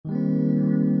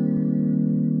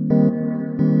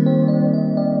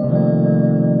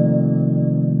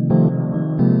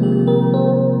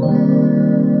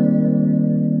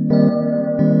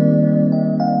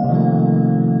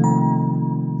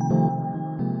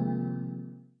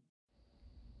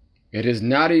It is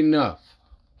not enough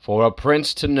for a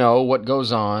prince to know what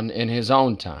goes on in his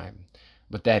own time,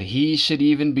 but that he should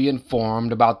even be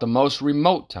informed about the most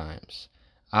remote times.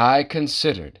 I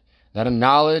considered that a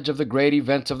knowledge of the great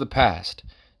events of the past,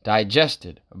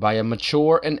 digested by a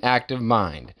mature and active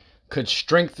mind, could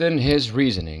strengthen his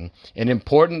reasoning in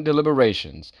important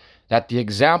deliberations, that the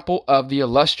example of the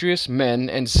illustrious men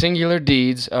and singular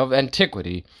deeds of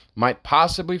antiquity might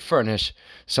possibly furnish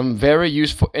some very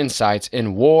useful insights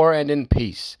in war and in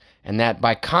peace, and that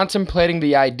by contemplating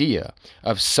the idea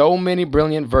of so many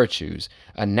brilliant virtues,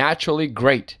 a naturally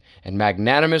great and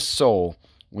magnanimous soul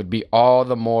would be all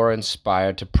the more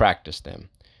inspired to practice them.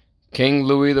 King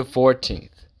Louis XIV.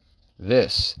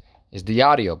 This is the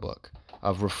audiobook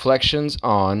of Reflections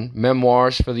on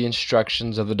Memoirs for the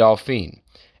Instructions of the Dauphin,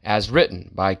 as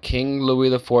written by King Louis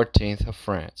XIV of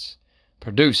France,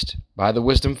 produced by the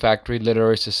Wisdom Factory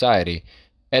Literary Society,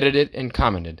 edited and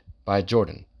commented by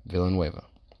Jordan Villanueva.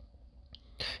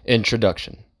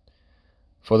 Introduction.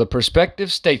 For the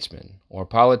prospective statesman or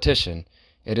politician,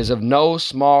 it is of no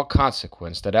small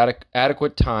consequence that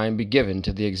adequate time be given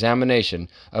to the examination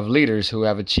of leaders who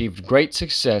have achieved great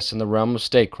success in the realm of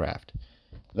statecraft.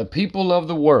 The people of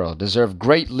the world deserve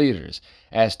great leaders,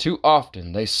 as too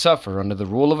often they suffer under the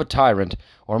rule of a tyrant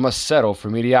or must settle for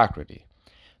mediocrity.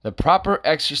 The proper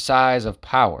exercise of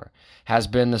power has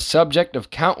been the subject of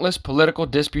countless political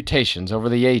disputations over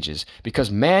the ages,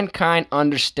 because mankind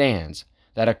understands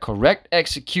that a correct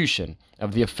execution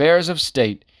of the affairs of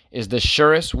state is the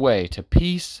surest way to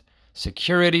peace,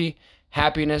 security,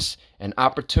 happiness, and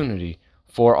opportunity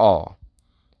for all.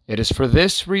 It is for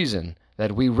this reason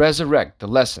that we resurrect the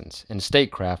lessons in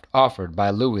statecraft offered by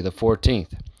Louis XIV.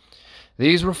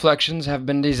 These reflections have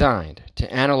been designed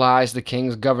to analyze the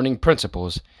king's governing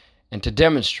principles and to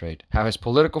demonstrate how his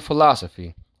political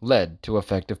philosophy led to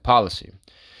effective policy.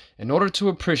 In order to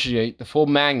appreciate the full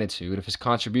magnitude of his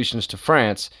contributions to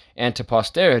France and to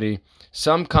posterity,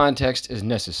 some context is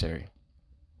necessary.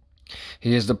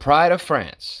 He is the pride of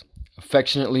France,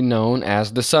 affectionately known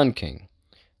as the Sun King.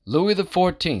 Louis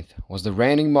XIV was the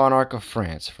reigning monarch of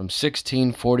France from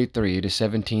 1643 to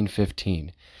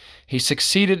 1715. He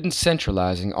succeeded in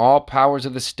centralizing all powers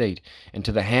of the state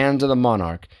into the hands of the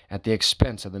monarch at the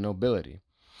expense of the nobility.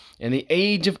 In the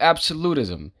age of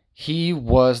absolutism, he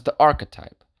was the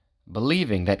archetype,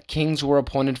 believing that kings were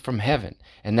appointed from heaven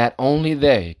and that only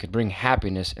they could bring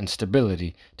happiness and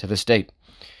stability to the state.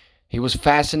 He was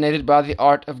fascinated by the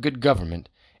art of good government,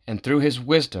 and through his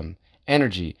wisdom,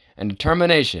 energy, and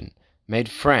determination made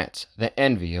France the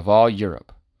envy of all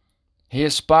Europe. He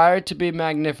aspired to be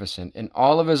magnificent in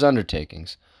all of his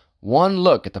undertakings. One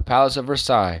look at the Palace of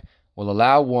Versailles will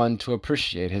allow one to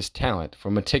appreciate his talent for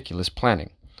meticulous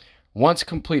planning. Once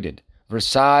completed,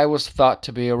 Versailles was thought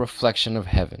to be a reflection of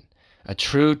heaven, a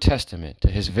true testament to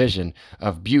his vision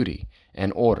of beauty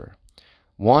and order.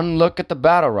 One look at the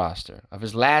battle roster of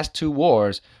his last two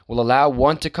wars will allow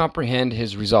one to comprehend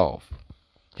his resolve.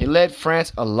 He led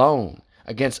France alone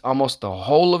against almost the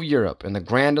whole of Europe in the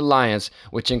Grand Alliance,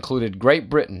 which included Great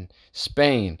Britain,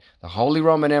 Spain, the Holy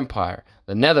Roman Empire,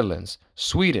 the Netherlands,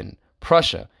 Sweden,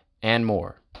 Prussia, and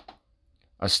more.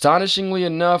 Astonishingly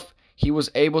enough, he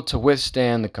was able to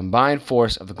withstand the combined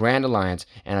force of the Grand Alliance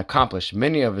and accomplish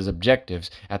many of his objectives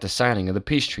at the signing of the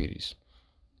peace treaties.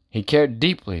 He cared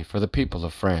deeply for the people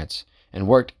of France and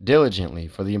worked diligently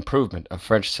for the improvement of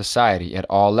French society at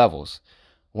all levels.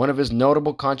 One of his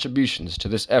notable contributions to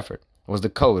this effort was the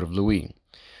Code of Louis,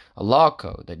 a law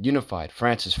code that unified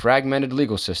France's fragmented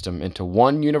legal system into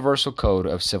one universal code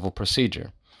of civil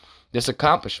procedure. This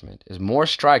accomplishment is more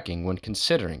striking when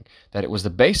considering that it was the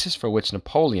basis for which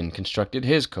Napoleon constructed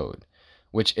his code,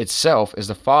 which itself is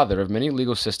the father of many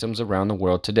legal systems around the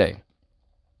world today.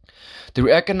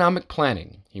 Through economic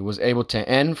planning, he was able to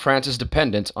end France's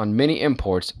dependence on many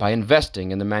imports by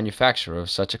investing in the manufacture of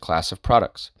such a class of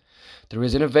products. Through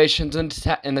his innovations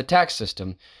in the tax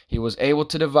system, he was able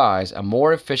to devise a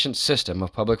more efficient system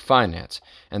of public finance,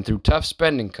 and through tough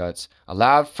spending cuts,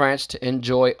 allowed France to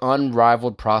enjoy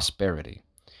unrivaled prosperity.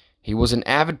 He was an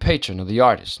avid patron of the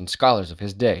artists and scholars of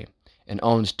his day, and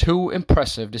owns two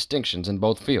impressive distinctions in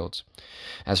both fields.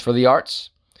 As for the arts,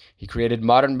 he created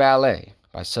modern ballet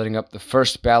by setting up the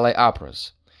first ballet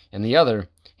operas. In the other,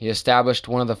 he established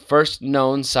one of the first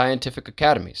known scientific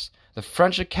academies. The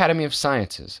French Academy of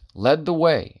Sciences led the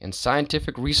way in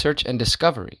scientific research and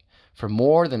discovery for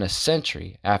more than a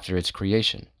century after its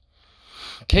creation.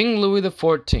 King Louis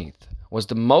XIV was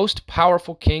the most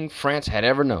powerful king France had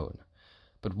ever known.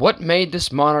 But what made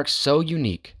this monarch so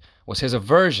unique was his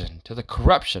aversion to the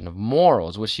corruption of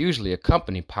morals which usually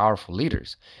accompany powerful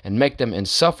leaders and make them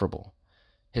insufferable.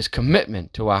 his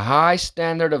commitment to a high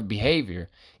standard of behavior,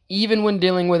 even when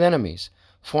dealing with enemies,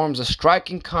 forms a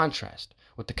striking contrast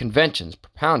with the conventions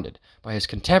propounded by his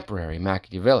contemporary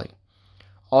Machiavelli.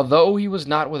 Although he was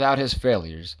not without his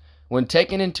failures, when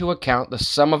taken into account the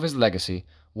sum of his legacy,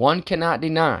 one cannot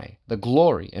deny the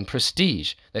glory and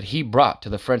prestige that he brought to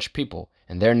the French people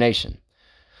and their nation.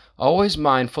 Always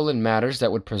mindful in matters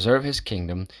that would preserve his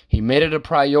kingdom, he made it a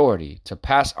priority to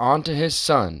pass on to his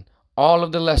son all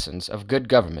of the lessons of good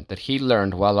government that he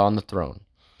learned while on the throne.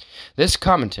 This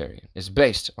commentary is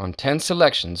based on 10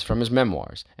 selections from his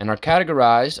memoirs and are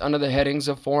categorized under the headings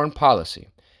of foreign policy,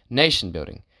 nation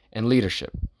building, and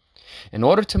leadership. In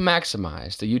order to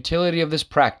maximize the utility of this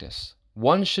practice,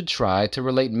 one should try to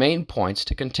relate main points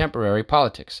to contemporary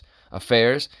politics,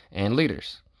 affairs, and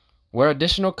leaders. Where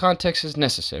additional context is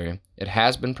necessary, it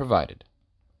has been provided.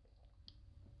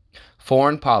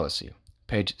 Foreign policy,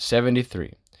 page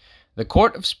 73. The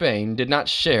court of Spain did not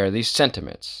share these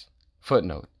sentiments.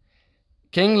 Footnote.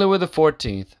 King Louis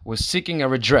XIV was seeking a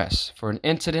redress for an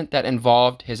incident that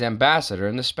involved his ambassador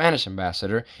and the Spanish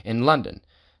ambassador in London.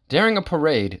 During a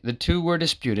parade, the two were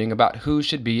disputing about who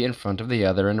should be in front of the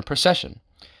other in a procession.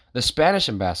 The Spanish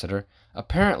ambassador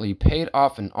apparently paid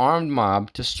off an armed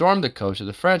mob to storm the coach of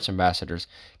the French ambassadors,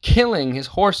 killing his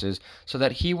horses so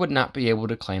that he would not be able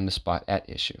to claim the spot at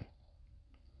issue.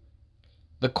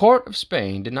 The court of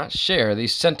Spain did not share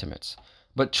these sentiments,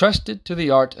 but trusted to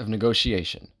the art of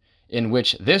negotiation, in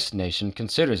which this nation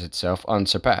considers itself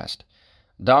unsurpassed.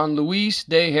 Don Luis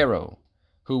de Haro,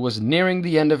 who was nearing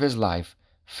the end of his life,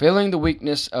 feeling the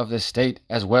weakness of the state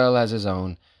as well as his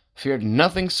own, feared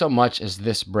nothing so much as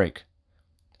this break.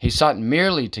 He sought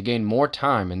merely to gain more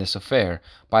time in this affair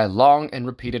by long and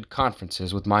repeated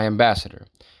conferences with my ambassador,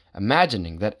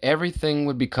 imagining that everything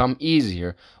would become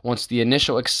easier once the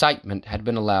initial excitement had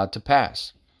been allowed to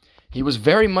pass. He was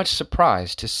very much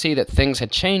surprised to see that things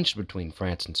had changed between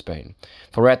France and Spain,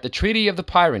 for at the Treaty of the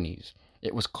Pyrenees,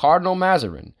 it was Cardinal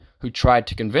Mazarin who tried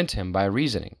to convince him by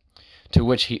reasoning, to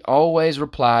which he always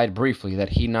replied briefly that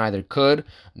he neither could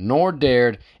nor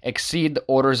dared exceed the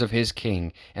orders of his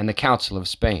king and the Council of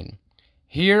Spain.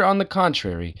 Here, on the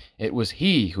contrary, it was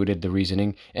he who did the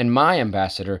reasoning, and my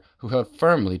ambassador who held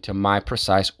firmly to my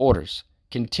precise orders,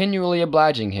 continually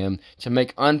obliging him to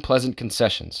make unpleasant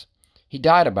concessions. He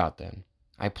died about then.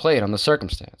 I played on the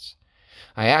circumstance.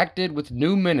 I acted with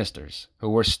new ministers, who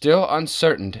were still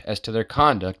uncertain as to their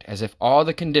conduct, as if all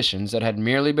the conditions that had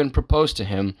merely been proposed to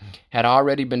him had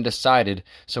already been decided,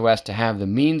 so as to have the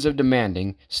means of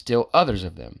demanding still others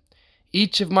of them.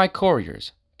 Each of my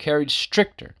couriers carried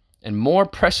stricter and more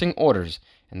pressing orders,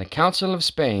 and the Council of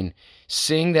Spain,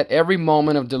 seeing that every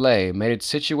moment of delay made its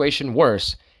situation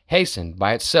worse, hastened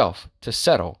by itself to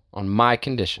settle on my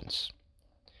conditions.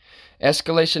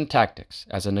 Escalation tactics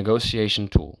as a negotiation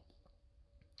tool.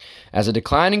 As a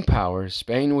declining power,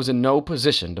 Spain was in no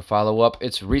position to follow up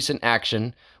its recent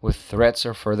action with threats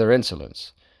or further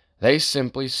insolence. They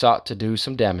simply sought to do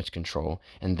some damage control,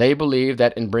 and they believed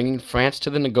that in bringing France to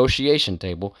the negotiation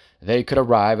table, they could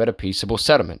arrive at a peaceable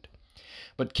settlement.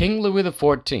 But King Louis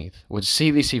XIV would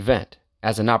see this event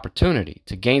as an opportunity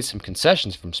to gain some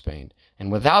concessions from Spain,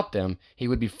 and without them he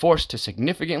would be forced to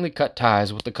significantly cut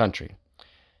ties with the country.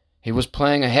 He was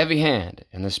playing a heavy hand,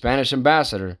 and the Spanish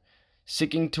ambassador,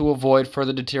 seeking to avoid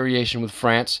further deterioration with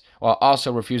France, while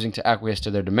also refusing to acquiesce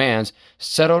to their demands,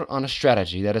 settled on a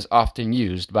strategy that is often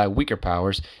used by weaker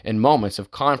powers in moments of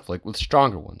conflict with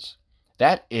stronger ones.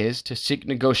 That is, to seek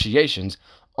negotiations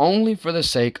only for the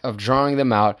sake of drawing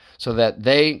them out so that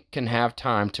they can have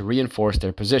time to reinforce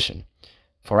their position.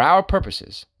 For our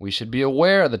purposes, we should be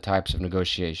aware of the types of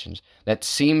negotiations that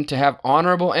seem to have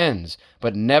honorable ends,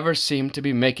 but never seem to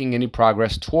be making any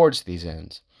progress towards these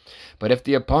ends. But if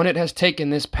the opponent has taken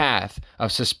this path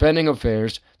of suspending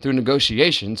affairs through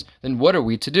negotiations, then what are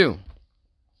we to do?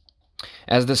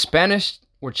 As the Spanish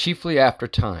were chiefly after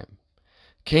time,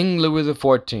 King Louis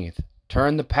XIV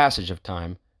turned the passage of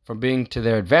time from being to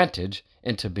their advantage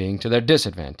into being to their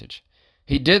disadvantage.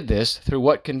 He did this through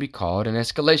what can be called an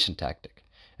escalation tactic,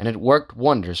 and it worked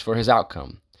wonders for his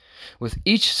outcome. With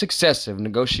each successive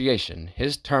negotiation,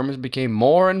 his terms became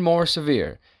more and more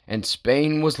severe, and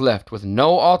Spain was left with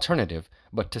no alternative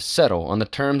but to settle on the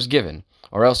terms given,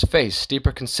 or else face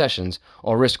steeper concessions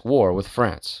or risk war with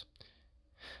France.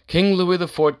 King Louis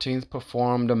XIV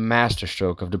performed a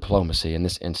masterstroke of diplomacy in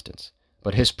this instance,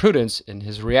 but his prudence in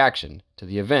his reaction to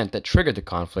the event that triggered the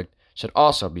conflict should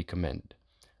also be commended.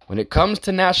 When it comes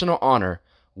to national honor,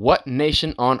 what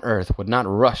nation on earth would not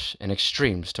rush in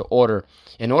extremes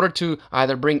in order to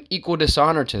either bring equal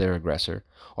dishonor to their aggressor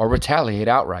or retaliate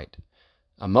outright?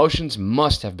 Emotions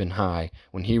must have been high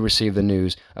when he received the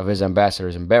news of his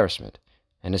ambassador's embarrassment,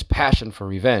 and his passion for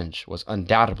revenge was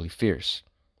undoubtedly fierce.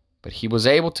 But he was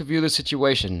able to view the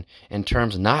situation in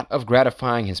terms not of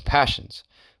gratifying his passions,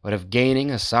 but of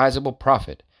gaining a sizable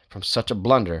profit from such a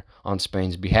blunder on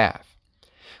Spain's behalf.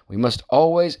 We must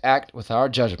always act with our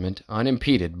judgment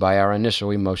unimpeded by our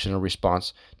initial emotional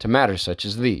response to matters such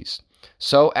as these,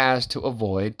 so as to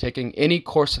avoid taking any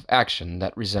course of action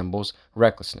that resembles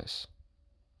recklessness.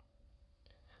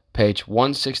 Page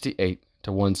 168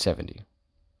 to 170.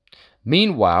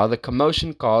 Meanwhile, the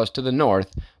commotion caused to the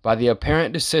north by the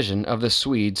apparent decision of the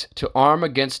Swedes to arm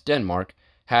against Denmark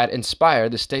had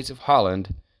inspired the states of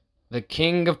Holland, the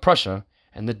King of Prussia,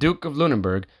 and the Duke of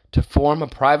Lunenburg to form a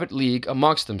private league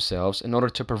amongst themselves in order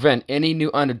to prevent any new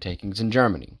undertakings in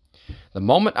Germany. The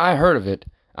moment I heard of it,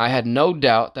 I had no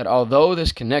doubt that although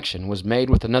this connection was made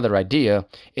with another idea,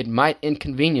 it might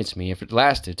inconvenience me if it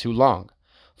lasted too long.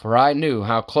 For I knew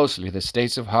how closely the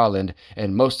states of Holland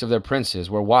and most of their princes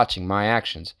were watching my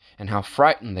actions, and how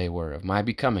frightened they were of my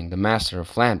becoming the master of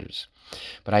Flanders.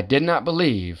 But I did not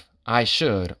believe I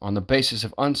should, on the basis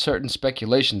of uncertain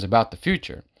speculations about the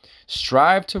future,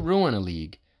 strive to ruin a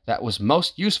league that was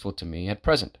most useful to me at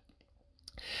present.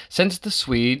 Since the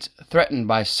Swedes, threatened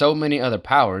by so many other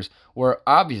powers, were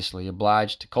obviously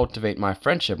obliged to cultivate my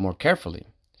friendship more carefully.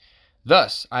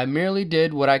 Thus, I merely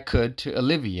did what I could to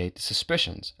alleviate the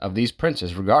suspicions of these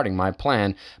princes regarding my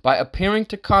plan by appearing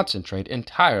to concentrate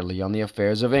entirely on the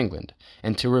affairs of England,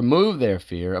 and to remove their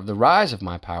fear of the rise of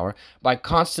my power by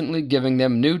constantly giving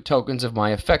them new tokens of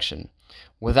my affection,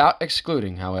 without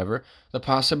excluding, however, the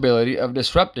possibility of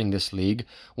disrupting this league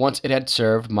once it had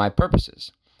served my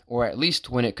purposes, or at least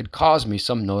when it could cause me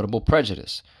some notable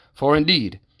prejudice. For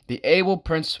indeed, the able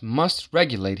prince must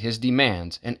regulate his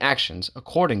demands and actions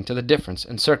according to the difference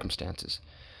in circumstances.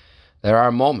 There are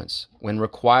moments when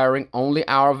requiring only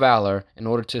our valor in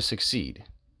order to succeed.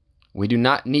 We do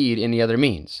not need any other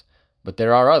means, but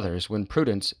there are others when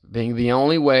prudence being the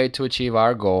only way to achieve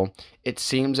our goal, it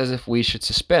seems as if we should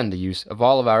suspend the use of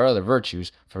all of our other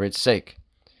virtues for its sake.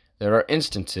 There are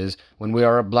instances when we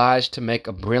are obliged to make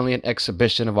a brilliant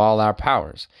exhibition of all our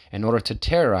powers in order to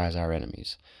terrorize our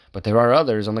enemies. But there are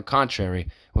others, on the contrary,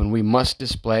 when we must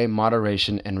display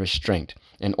moderation and restraint,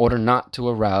 in order not to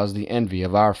arouse the envy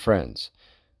of our friends.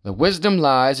 The wisdom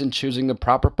lies in choosing the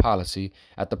proper policy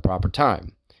at the proper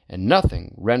time, and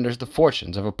nothing renders the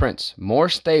fortunes of a prince more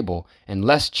stable and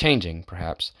less changing,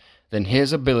 perhaps, than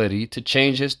his ability to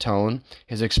change his tone,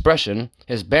 his expression,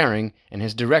 his bearing, and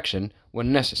his direction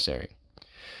when necessary.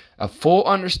 A full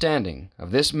understanding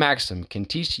of this maxim can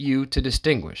teach you to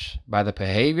distinguish, by the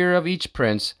behavior of each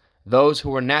prince, those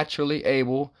who are naturally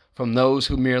able from those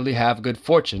who merely have good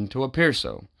fortune to appear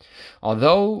so,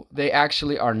 although they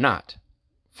actually are not.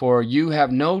 For you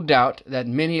have no doubt that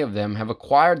many of them have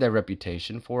acquired their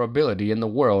reputation for ability in the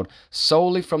world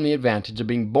solely from the advantage of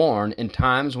being born in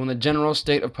times when the general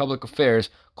state of public affairs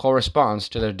corresponds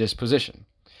to their disposition,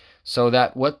 so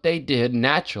that what they did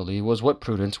naturally was what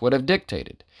prudence would have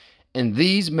dictated. And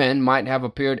these men might have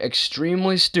appeared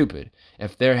extremely stupid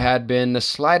if there had been the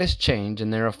slightest change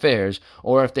in their affairs,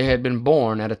 or if they had been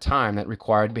born at a time that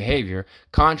required behavior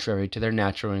contrary to their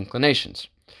natural inclinations.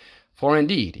 For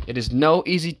indeed, it is no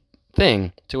easy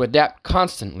thing to adapt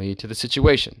constantly to the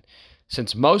situation,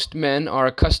 since most men are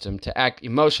accustomed to act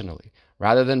emotionally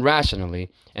rather than rationally,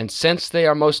 and since they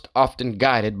are most often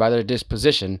guided by their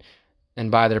disposition and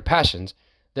by their passions,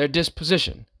 their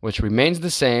disposition, which remains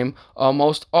the same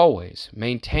almost always,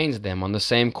 maintains them on the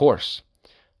same course.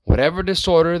 Whatever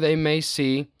disorder they may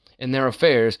see in their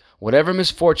affairs, whatever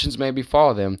misfortunes may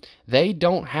befall them, they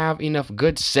don't have enough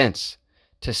good sense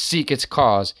to seek its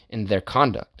cause in their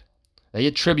conduct. They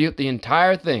attribute the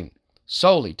entire thing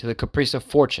solely to the caprice of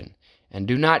fortune, and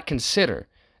do not consider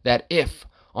that if,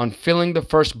 on feeling the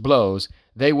first blows,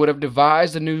 they would have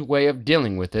devised a new way of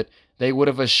dealing with it, they would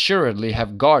have assuredly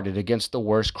have guarded against the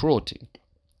worst cruelty.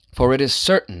 For it is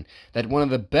certain that one of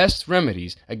the best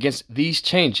remedies against these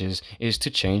changes is to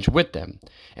change with them.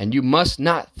 And you must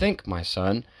not think, my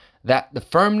son, that the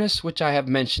firmness which I have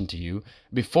mentioned to you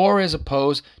before is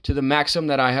opposed to the maxim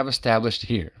that I have established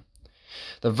here.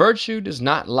 The virtue does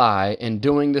not lie in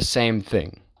doing the same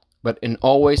thing, but in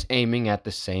always aiming at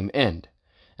the same end.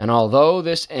 And although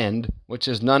this end, which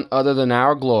is none other than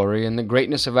our glory and the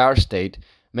greatness of our state,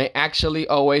 may actually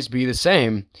always be the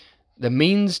same, the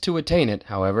means to attain it,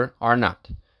 however, are not.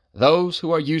 Those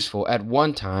who are useful at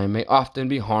one time may often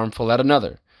be harmful at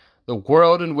another. The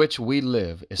world in which we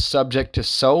live is subject to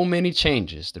so many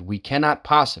changes that we cannot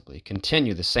possibly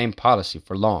continue the same policy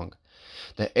for long.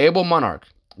 The able monarch,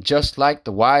 just like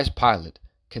the wise pilot,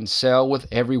 can sail with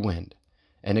every wind,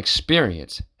 and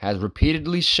experience has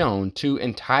repeatedly shown two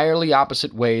entirely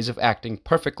opposite ways of acting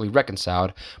perfectly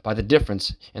reconciled by the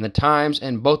difference in the times,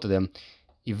 and both of them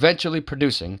eventually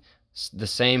producing the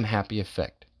same happy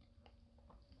effect.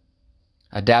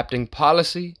 Adapting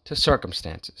policy to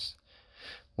circumstances.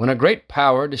 When a great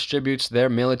power distributes their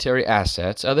military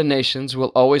assets, other nations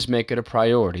will always make it a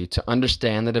priority to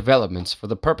understand the developments for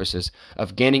the purposes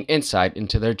of gaining insight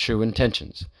into their true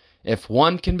intentions. If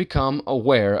one can become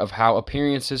aware of how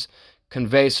appearances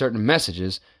convey certain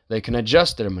messages, they can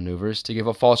adjust their maneuvers to give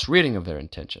a false reading of their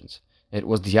intentions. It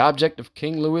was the object of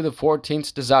King Louis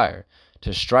XIV's desire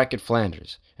to strike at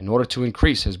Flanders in order to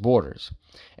increase his borders.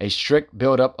 A strict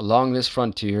build-up along this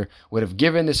frontier would have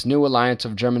given this new alliance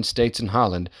of German states in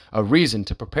Holland a reason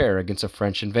to prepare against a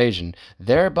French invasion,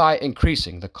 thereby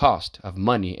increasing the cost of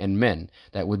money and men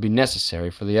that would be necessary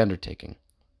for the undertaking.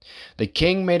 The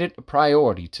king made it a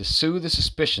priority to soothe the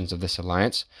suspicions of this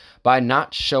alliance by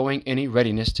not showing any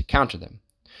readiness to counter them.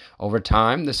 Over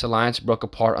time, this alliance broke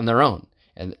apart on their own,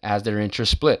 and as their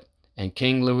interests split, and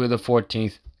King Louis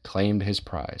XIV claimed his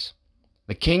prize.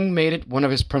 The king made it one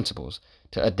of his principles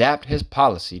to adapt his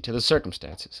policy to the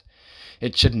circumstances.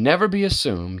 It should never be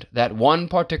assumed that one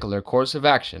particular course of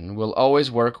action will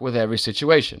always work with every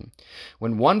situation.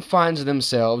 When one finds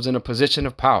themselves in a position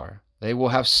of power, they will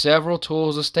have several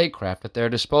tools of statecraft at their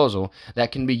disposal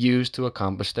that can be used to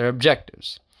accomplish their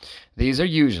objectives. These are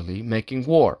usually making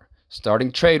war,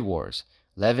 starting trade wars,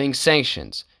 levying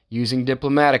sanctions, using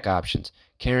diplomatic options,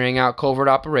 carrying out covert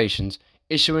operations,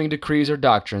 issuing decrees or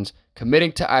doctrines,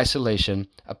 committing to isolation,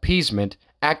 appeasement,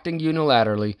 acting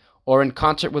unilaterally or in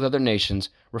concert with other nations,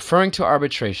 referring to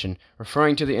arbitration,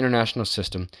 referring to the international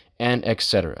system, and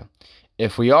etc.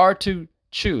 If we are to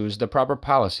choose the proper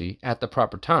policy at the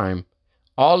proper time,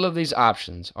 all of these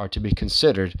options are to be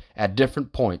considered at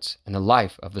different points in the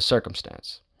life of the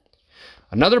circumstance.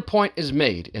 Another point is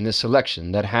made in this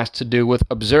selection that has to do with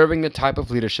observing the type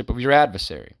of leadership of your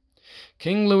adversary.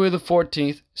 King Louis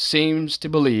XIV seems to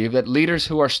believe that leaders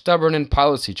who are stubborn in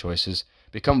policy choices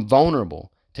become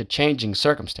vulnerable to changing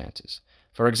circumstances.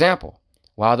 For example,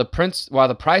 while the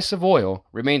price of oil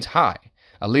remains high,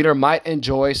 a leader might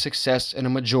enjoy success in a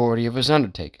majority of his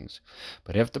undertakings.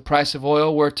 But if the price of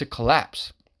oil were to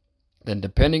collapse, then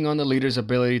depending on the leader's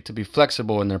ability to be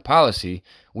flexible in their policy,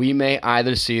 we may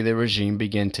either see the regime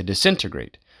begin to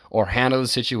disintegrate or handle the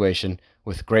situation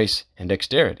with grace and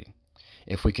dexterity.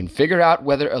 If we can figure out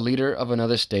whether a leader of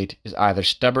another state is either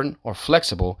stubborn or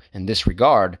flexible in this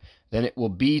regard, then it will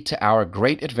be to our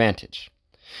great advantage.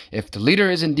 If the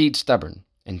leader is indeed stubborn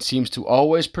and seems to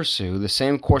always pursue the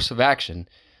same course of action,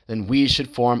 then we should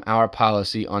form our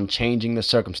policy on changing the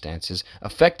circumstances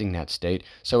affecting that state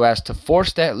so as to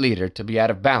force that leader to be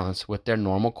out of balance with their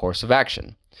normal course of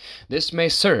action. This may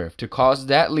serve to cause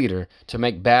that leader to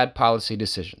make bad policy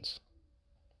decisions.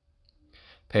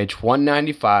 Page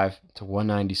 195 to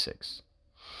 196.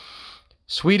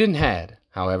 Sweden had,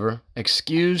 however,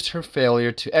 excused her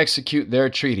failure to execute their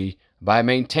treaty by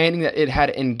maintaining that it had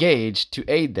engaged to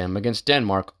aid them against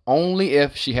Denmark only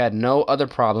if she had no other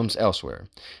problems elsewhere,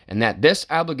 and that this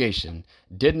obligation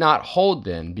did not hold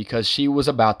then because she was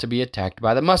about to be attacked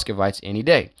by the Muscovites any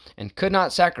day, and could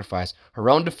not sacrifice her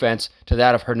own defense to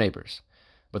that of her neighbors.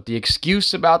 But the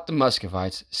excuse about the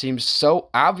Muscovites seems so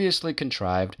obviously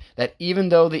contrived that even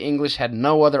though the English had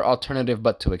no other alternative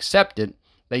but to accept it,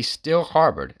 they still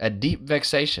harbored a deep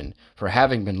vexation for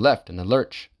having been left in the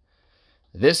lurch.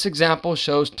 This example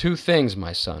shows two things,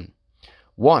 my son.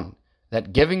 One,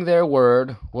 that giving their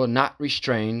word will not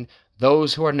restrain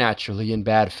those who are naturally in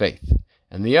bad faith,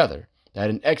 and the other, that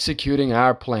in executing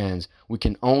our plans we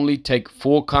can only take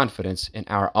full confidence in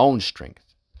our own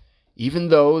strength. Even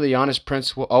though the honest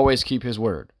prince will always keep his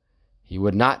word, he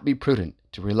would not be prudent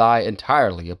to rely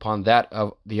entirely upon that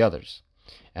of the others.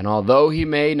 And although he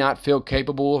may not feel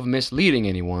capable of misleading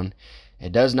anyone,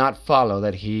 it does not follow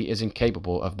that he is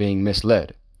incapable of being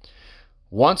misled.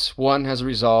 Once one has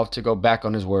resolved to go back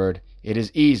on his word, it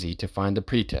is easy to find the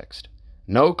pretext.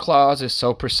 No clause is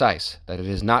so precise that it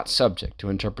is not subject to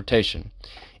interpretation.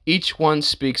 Each one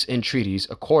speaks in treaties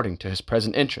according to his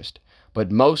present interest,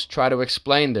 but most try to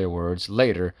explain their words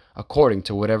later according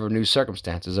to whatever new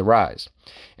circumstances arise.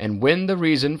 And when the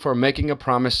reason for making a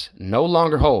promise no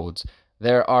longer holds,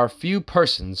 there are few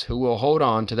persons who will hold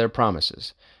on to their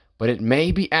promises. But it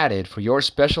may be added for your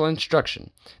special instruction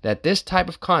that this type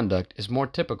of conduct is more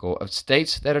typical of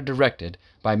states that are directed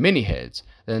by many heads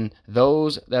than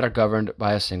those that are governed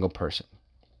by a single person.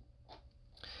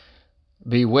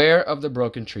 Beware of the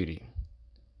broken treaty.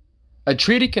 A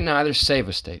treaty can neither save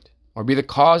a state or be the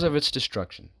cause of its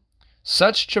destruction.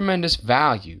 Such tremendous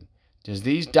value does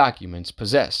these documents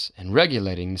possess in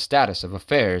regulating the status of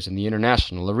affairs in the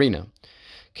international arena.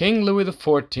 King Louis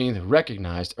XIV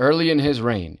recognized early in his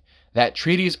reign that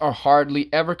treaties are hardly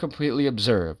ever completely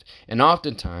observed, and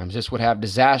oftentimes this would have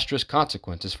disastrous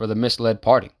consequences for the misled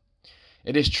party.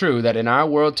 It is true that in our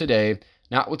world today,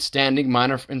 notwithstanding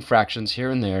minor infractions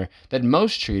here and there, that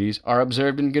most treaties are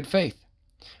observed in good faith.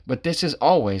 But this is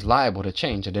always liable to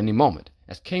change at any moment.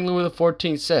 As King Louis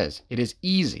XIV says, it is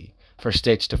easy for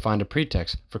states to find a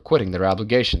pretext for quitting their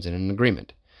obligations in an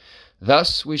agreement.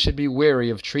 Thus, we should be wary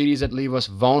of treaties that leave us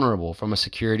vulnerable from a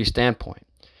security standpoint.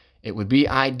 It would be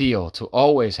ideal to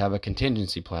always have a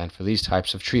contingency plan for these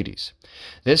types of treaties.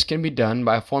 This can be done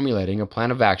by formulating a plan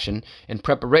of action in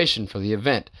preparation for the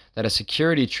event that a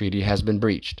security treaty has been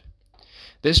breached.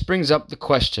 This brings up the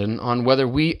question on whether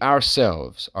we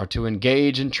ourselves are to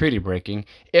engage in treaty breaking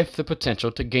if the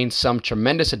potential to gain some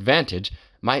tremendous advantage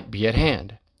might be at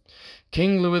hand.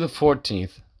 King Louis XIV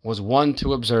was one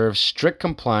to observe strict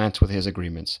compliance with his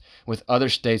agreements with other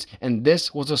states, and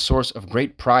this was a source of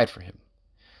great pride for him.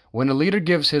 When a leader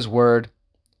gives his word,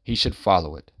 he should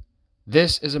follow it.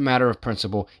 This is a matter of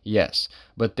principle, yes,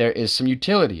 but there is some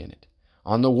utility in it.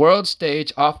 On the world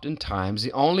stage, oftentimes,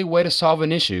 the only way to solve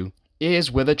an issue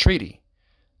is with a treaty.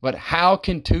 But how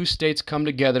can two states come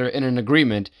together in an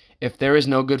agreement if there is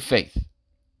no good faith?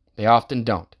 They often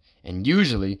don't, and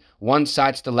usually one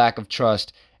cites the lack of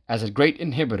trust as a great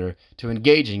inhibitor to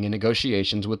engaging in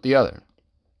negotiations with the other.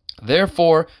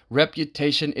 Therefore,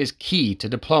 reputation is key to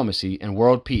diplomacy and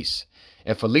world peace.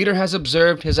 If a leader has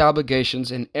observed his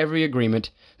obligations in every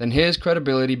agreement, then his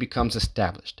credibility becomes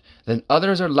established. Then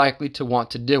others are likely to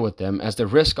want to deal with them as the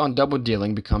risk on double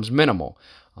dealing becomes minimal.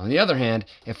 On the other hand,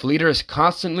 if a leader is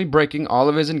constantly breaking all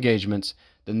of his engagements,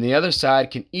 then the other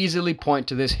side can easily point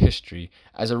to this history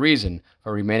as a reason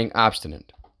for remaining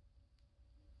obstinate.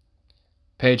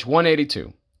 Page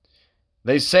 182.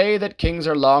 They say that kings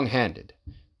are long-handed,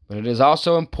 but it is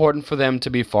also important for them to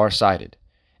be far-sighted,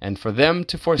 and for them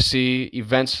to foresee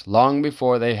events long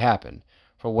before they happen.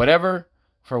 For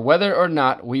whether or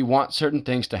not we want certain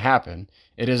things to happen,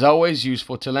 it is always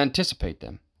useful to anticipate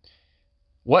them.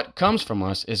 What comes from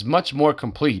us is much more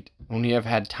complete when we have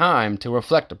had time to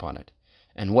reflect upon it,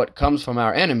 and what comes from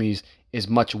our enemies is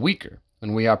much weaker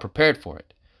when we are prepared for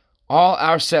it. All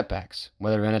our setbacks,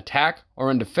 whether in attack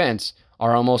or in defense,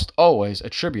 are almost always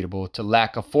attributable to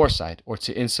lack of foresight or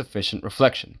to insufficient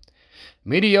reflection.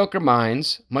 Mediocre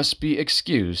minds must be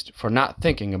excused for not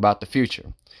thinking about the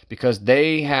future, because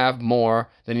they have more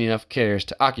than enough cares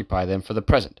to occupy them for the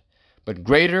present. But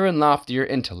greater and loftier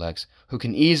intellects, who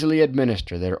can easily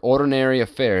administer their ordinary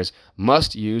affairs,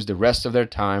 must use the rest of their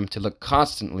time to look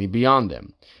constantly beyond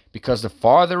them, because the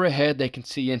farther ahead they can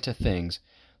see into things,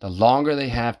 the longer they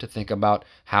have to think about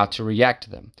how to react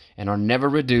to them, and are never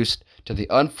reduced to the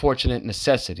unfortunate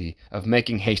necessity of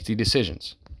making hasty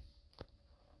decisions.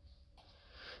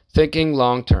 Thinking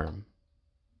long-term.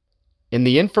 In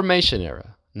the information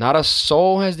era, not a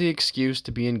soul has the excuse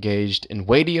to be engaged in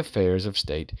weighty affairs of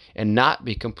state and not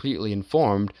be completely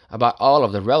informed about all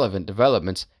of the relevant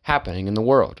developments happening in the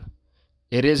world.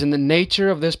 It is in the nature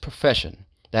of this profession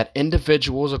that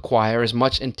individuals acquire as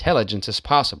much intelligence as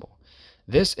possible.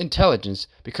 This intelligence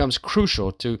becomes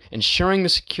crucial to ensuring the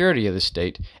security of the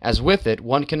state, as with it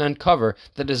one can uncover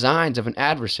the designs of an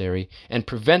adversary and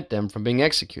prevent them from being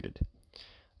executed.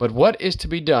 But what is to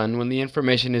be done when the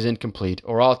information is incomplete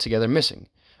or altogether missing,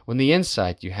 when the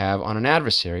insight you have on an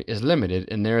adversary is limited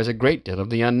and there is a great deal of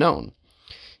the unknown?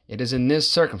 It is in this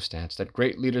circumstance that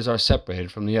great leaders are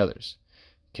separated from the others.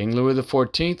 King Louis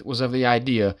XIV was of the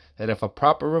idea that if a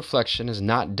proper reflection is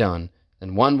not done,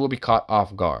 then one will be caught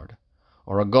off guard,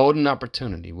 or a golden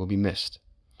opportunity will be missed.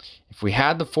 If we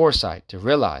had the foresight to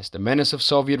realize the menace of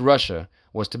Soviet Russia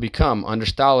was to become under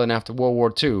Stalin after World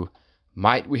War II,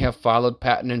 might we have followed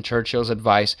Patton and Churchill's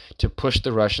advice to push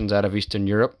the Russians out of Eastern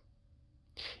Europe?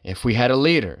 If we had a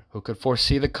leader who could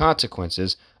foresee the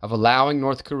consequences of allowing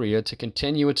North Korea to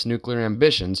continue its nuclear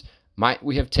ambitions, might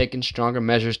we have taken stronger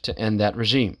measures to end that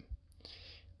regime?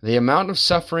 The amount of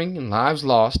suffering and lives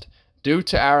lost due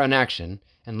to our inaction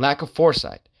and lack of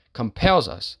foresight compels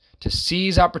us to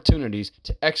seize opportunities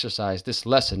to exercise this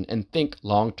lesson and think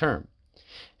long-term.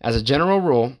 As a general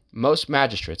rule, most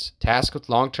magistrates tasked with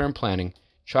long-term planning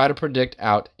try to predict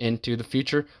out into the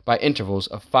future by intervals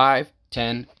of 5,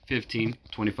 10, 15,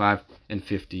 25, and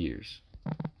 50 years.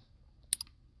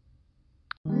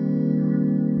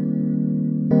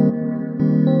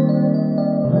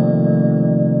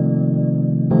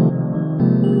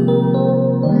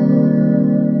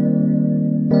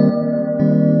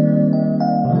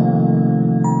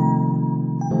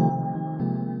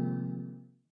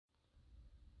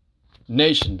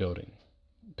 Nation Building,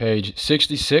 page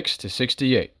 66 to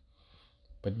 68.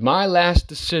 But my last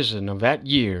decision of that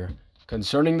year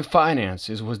concerning the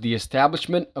finances was the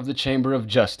establishment of the Chamber of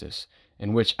Justice,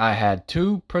 in which I had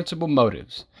two principal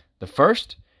motives. The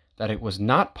first, that it was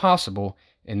not possible,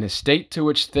 in the state to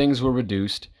which things were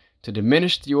reduced, to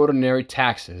diminish the ordinary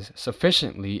taxes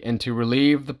sufficiently and to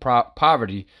relieve the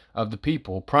poverty of the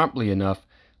people promptly enough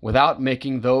without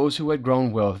making those who had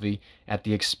grown wealthy at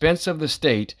the expense of the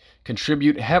state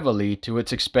contribute heavily to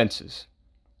its expenses.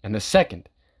 And the second,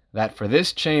 that for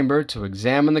this chamber to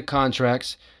examine the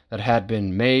contracts that had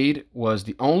been made was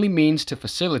the only means to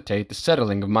facilitate the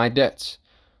settling of my debts,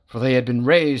 for they had been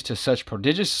raised to such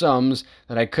prodigious sums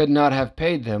that I could not have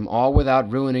paid them all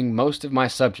without ruining most of my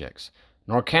subjects,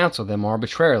 nor cancel them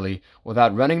arbitrarily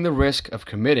without running the risk of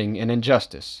committing an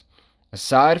injustice.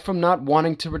 Aside from not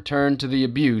wanting to return to the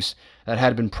abuse that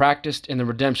had been practiced in the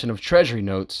redemption of treasury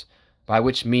notes, by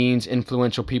which means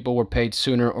influential people were paid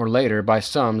sooner or later by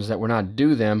sums that were not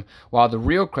due them, while the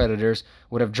real creditors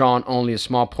would have drawn only a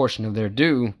small portion of their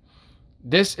due,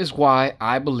 this is why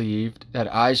I believed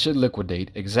that I should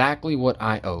liquidate exactly what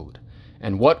I owed,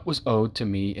 and what was owed to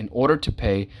me in order to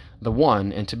pay the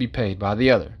one and to be paid by the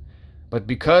other. But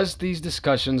because these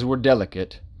discussions were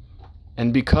delicate,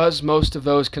 and because most of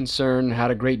those concerned had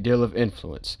a great deal of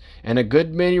influence, and a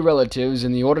good many relatives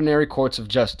in the ordinary courts of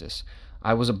justice,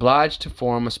 I was obliged to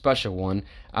form a special one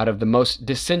out of the most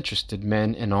disinterested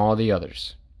men in all the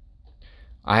others.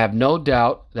 I have no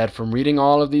doubt that from reading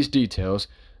all of these details,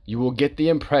 you will get the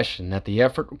impression that the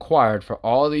effort required for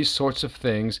all these sorts of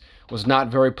things was not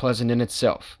very pleasant in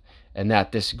itself, and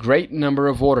that this great number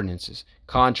of ordinances,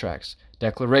 contracts,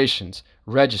 declarations,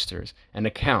 registers, and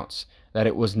accounts, that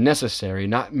it was necessary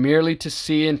not merely to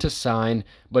see and to sign,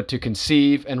 but to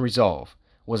conceive and resolve,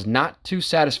 was not too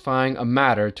satisfying a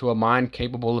matter to a mind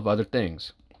capable of other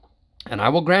things. And I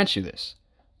will grant you this.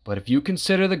 But if you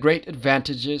consider the great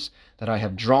advantages that I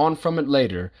have drawn from it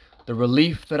later, the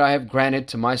relief that I have granted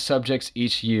to my subjects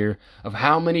each year, of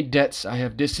how many debts I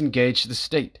have disengaged the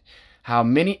state, how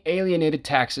many alienated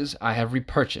taxes I have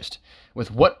repurchased,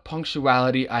 with what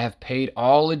punctuality I have paid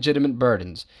all legitimate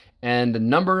burdens, and the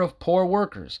number of poor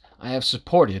workers I have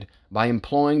supported by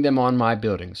employing them on my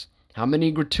buildings, how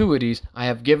many gratuities I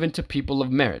have given to people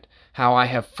of merit, how I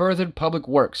have furthered public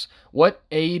works, what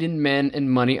aid in men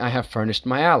and money I have furnished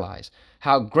my allies,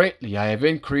 how greatly I have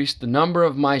increased the number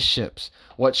of my ships,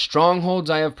 what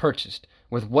strongholds I have purchased,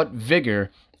 with what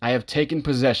vigor I have taken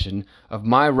possession of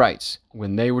my rights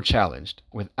when they were challenged,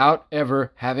 without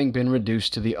ever having been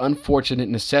reduced to the unfortunate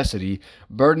necessity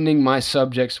burdening my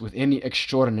subjects with any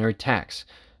extraordinary tax.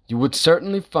 You would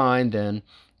certainly find, then,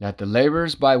 that the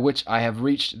labors by which I have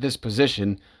reached this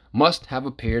position must have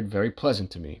appeared very pleasant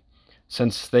to me,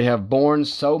 since they have borne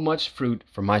so much fruit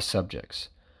for my subjects.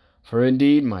 For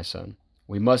indeed, my son,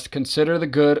 we must consider the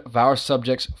good of our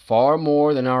subjects far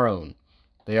more than our own.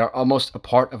 They are almost a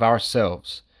part of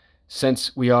ourselves.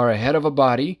 Since we are a head of a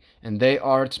body, and they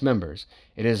are its members,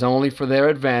 it is only for their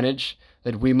advantage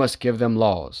that we must give them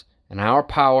laws, and our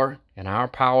power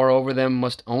over them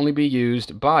must only be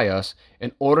used by us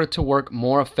in order to work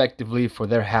more effectively for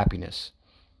their happiness.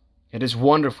 It is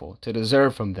wonderful to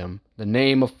deserve from them the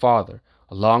name of father,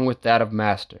 along with that of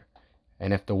master,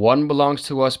 and if the one belongs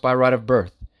to us by right of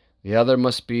birth, the other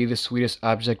must be the sweetest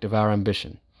object of our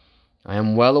ambition. I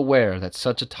am well aware that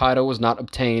such a title was not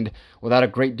obtained without a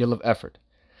great deal of effort,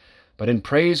 but in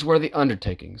praiseworthy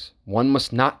undertakings one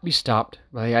must not be stopped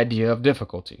by the idea of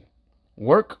difficulty.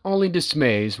 Work only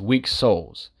dismays weak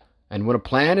souls, and when a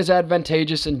plan is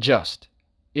advantageous and just,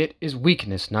 it is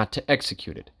weakness not to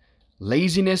execute it.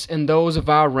 Laziness in those of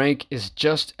our rank is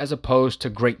just as opposed to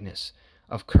greatness,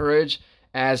 of courage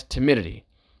as timidity.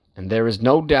 And there is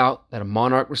no doubt that a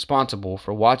monarch responsible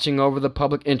for watching over the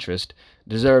public interest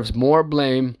deserves more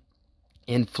blame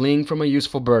in fleeing from a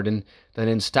useful burden than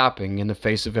in stopping in the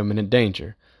face of imminent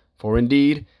danger. For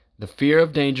indeed, the fear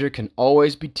of danger can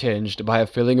always be tinged by a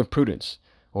feeling of prudence,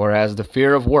 whereas the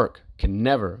fear of work can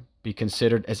never be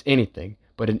considered as anything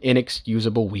but an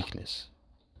inexcusable weakness.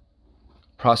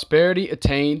 Prosperity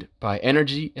attained by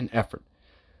energy and effort.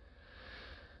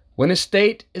 When a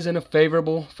state is in a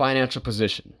favorable financial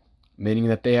position, meaning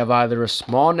that they have either a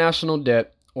small national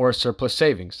debt or a surplus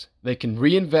savings, they can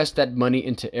reinvest that money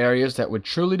into areas that would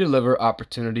truly deliver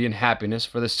opportunity and happiness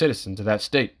for the citizens of that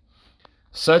state.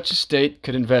 Such a state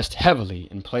could invest heavily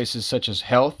in places such as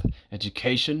health,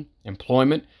 education,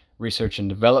 employment, research and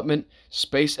development,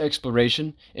 space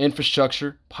exploration,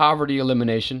 infrastructure, poverty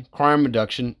elimination, crime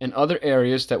reduction, and other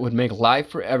areas that would make life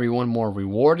for everyone more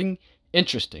rewarding,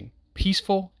 interesting,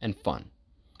 peaceful, and fun.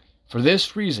 For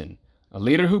this reason, A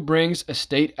leader who brings a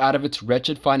state out of its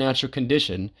wretched financial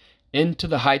condition into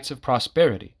the heights of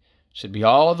prosperity should be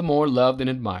all the more loved and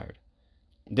admired.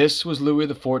 This was Louis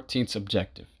XIV's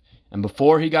objective, and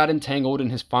before he got entangled in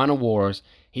his final wars,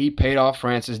 he paid off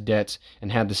France's debts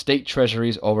and had the state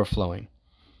treasuries overflowing.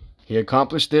 He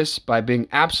accomplished this by being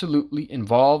absolutely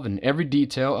involved in every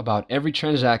detail about every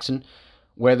transaction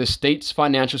where the state's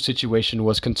financial situation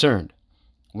was concerned.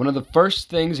 One of the first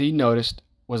things he noticed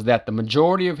was that the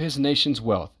majority of his nation's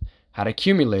wealth had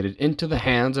accumulated into the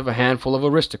hands of a handful of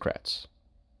aristocrats.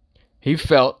 He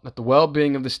felt that the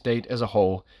well-being of the state as a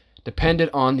whole depended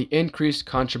on the increased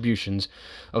contributions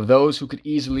of those who could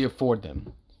easily afford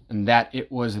them, and that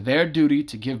it was their duty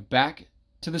to give back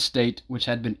to the state which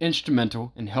had been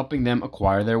instrumental in helping them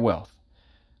acquire their wealth.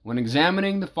 When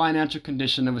examining the financial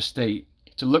condition of a state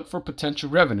to look for potential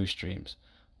revenue streams,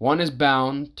 one is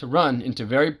bound to run into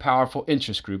very powerful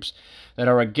interest groups that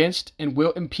are against and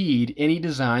will impede any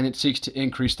design that seeks to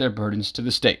increase their burdens to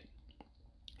the state.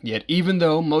 Yet even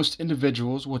though most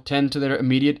individuals will tend to their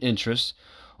immediate interests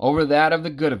over that of the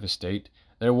good of a state,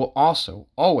 there will also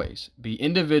always be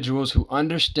individuals who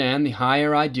understand the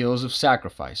higher ideals of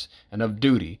sacrifice and of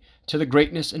duty to the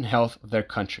greatness and health of their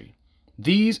country.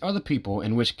 These are the people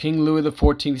in which King Louis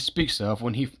XIV speaks of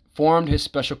when he formed his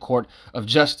special court of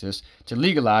justice to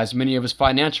legalize many of his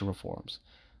financial reforms.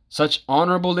 Such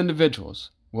honorable individuals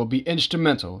will be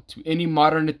instrumental to any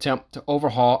modern attempt to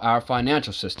overhaul our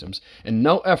financial systems, and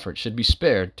no effort should be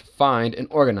spared to find and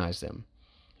organize them.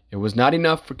 It was not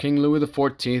enough for King Louis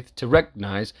XIV to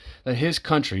recognize that his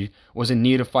country was in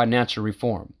need of financial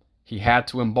reform. He had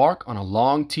to embark on a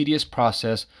long, tedious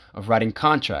process of writing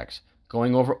contracts,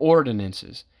 going over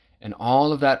ordinances, and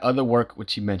all of that other work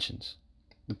which he mentions.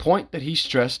 The point that he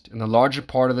stressed in the larger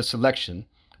part of the selection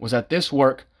was that this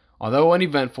work, although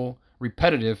uneventful,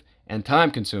 repetitive, and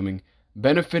time-consuming,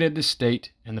 benefited the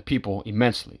state and the people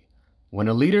immensely. When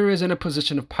a leader is in a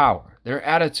position of power, their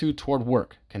attitude toward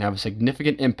work can have a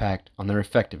significant impact on their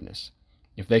effectiveness.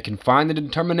 If they can find the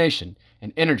determination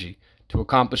and energy to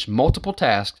accomplish multiple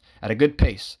tasks at a good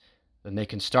pace, then they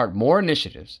can start more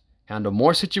initiatives, handle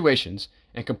more situations,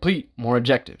 and complete more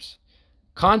objectives.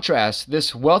 Contrast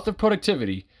this wealth of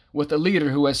productivity with a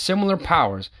leader who has similar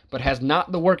powers but has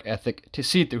not the work ethic to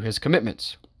see through his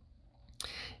commitments.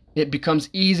 It becomes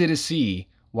easy to see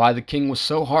why the king was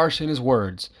so harsh in his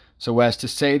words, so as to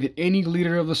say that any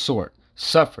leader of the sort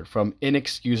suffered from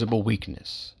inexcusable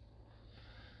weakness.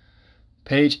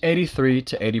 Page 83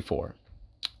 to 84.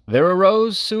 There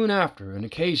arose soon after an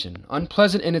occasion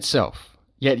unpleasant in itself,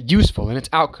 yet useful in its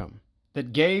outcome,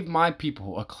 that gave my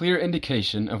people a clear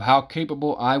indication of how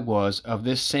capable I was of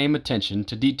this same attention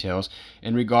to details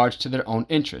in regards to their own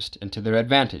interest and to their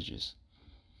advantages.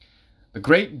 The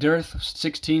great dearth of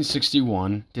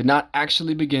 1661 did not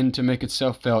actually begin to make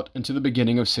itself felt until the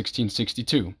beginning of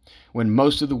 1662, when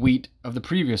most of the wheat of the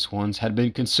previous ones had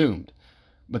been consumed.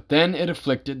 But then it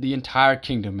afflicted the entire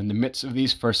kingdom in the midst of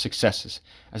these first successes,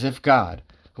 as if God,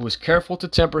 who was careful to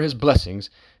temper his blessings,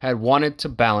 had wanted to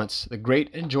balance the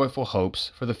great and joyful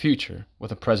hopes for the future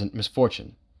with a present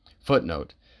misfortune.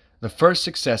 Footnote: the first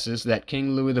successes that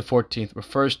King Louis XIV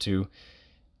refers to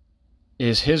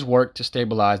is his work to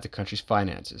stabilize the country's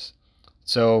finances.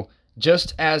 So,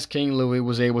 just as King Louis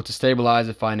was able to stabilize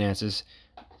the finances,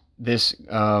 this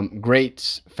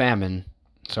great famine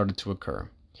started to occur.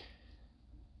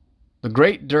 The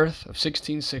great dearth of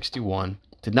 1661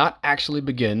 did not actually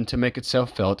begin to make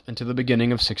itself felt until the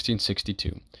beginning of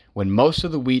 1662, when most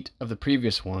of the wheat of the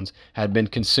previous ones had been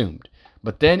consumed.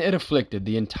 But then it afflicted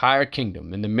the entire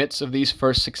kingdom in the midst of these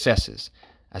first successes,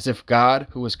 as if God,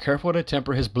 who was careful to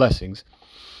temper his blessings,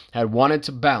 had wanted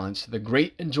to balance the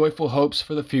great and joyful hopes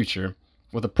for the future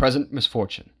with a present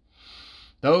misfortune.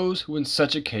 Those who in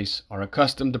such a case are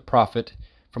accustomed to profit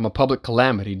from a public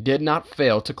calamity did not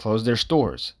fail to close their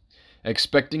stores,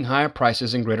 expecting higher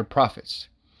prices and greater profits.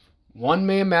 One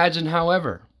may imagine,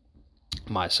 however,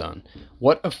 my son,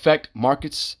 what effect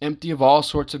markets empty of all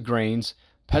sorts of grains,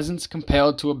 peasants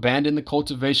compelled to abandon the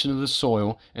cultivation of the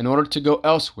soil in order to go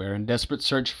elsewhere in desperate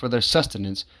search for their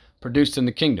sustenance, produced in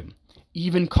the kingdom,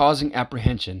 even causing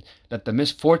apprehension that the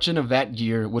misfortune of that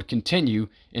year would continue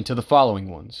into the following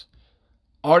ones.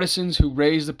 Artisans who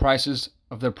raised the prices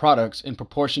of their products in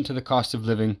proportion to the cost of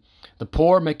living, the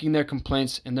poor making their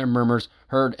complaints and their murmurs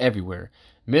heard everywhere,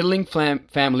 middling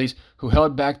families who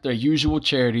held back their usual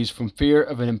charities from fear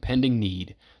of an impending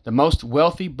need, the most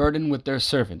wealthy burdened with their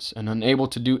servants and unable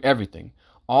to do everything,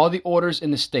 all the orders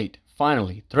in the state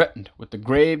finally threatened with the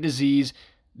grave diseases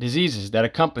that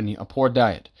accompany a poor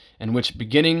diet, and which,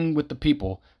 beginning with the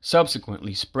people,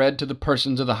 subsequently spread to the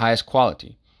persons of the highest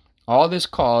quality. All this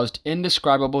caused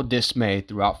indescribable dismay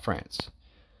throughout France.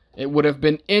 It would have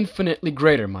been infinitely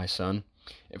greater, my son,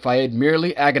 if I had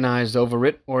merely agonized over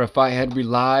it, or if I had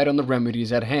relied on the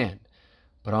remedies at hand.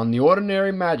 But on the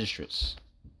ordinary magistrates,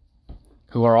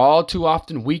 who are all too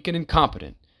often weak and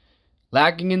incompetent,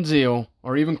 lacking in zeal,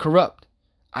 or even corrupt,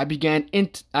 I began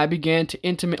to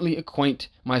intimately acquaint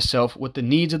myself with the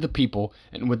needs of the people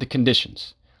and with the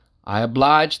conditions. I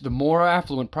obliged the more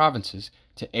affluent provinces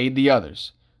to aid the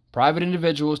others, private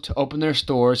individuals to open their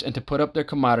stores and to put up their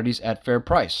commodities at fair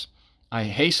price. I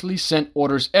hastily sent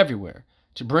orders everywhere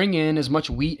to bring in as much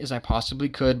wheat as I possibly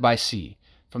could by sea,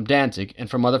 from Danzig and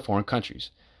from other foreign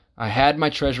countries. I had my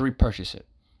treasury purchase it.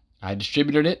 I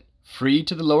distributed it free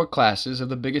to the lower classes of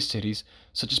the biggest cities,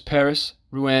 such as Paris,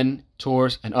 Rouen,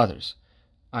 Tours, and others.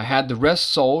 I had the rest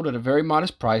sold at a very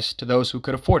modest price to those who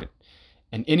could afford it,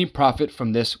 and any profit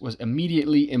from this was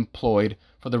immediately employed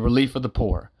for the relief of the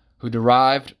poor, who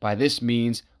derived by this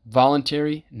means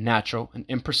voluntary, natural, and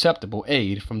imperceptible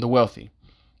aid from the wealthy.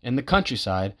 In the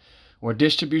countryside, where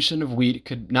distribution of wheat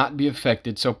could not be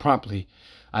effected so promptly,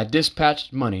 I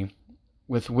dispatched money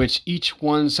with which each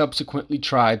one subsequently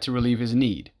tried to relieve his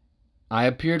need. I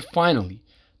appeared finally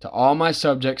to all my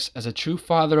subjects as a true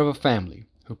father of a family,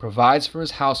 who provides for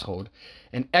his household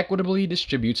and equitably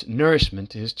distributes nourishment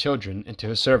to his children and to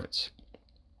his servants.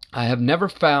 I have never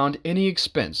found any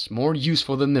expense more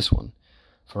useful than this one,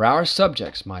 for our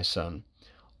subjects, my son,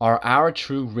 are our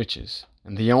true riches,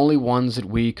 and the only ones that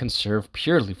we conserve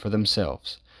purely for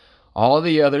themselves, all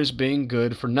the others being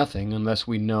good for nothing unless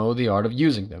we know the art of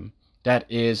using them, that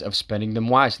is, of spending them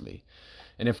wisely.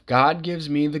 And if God gives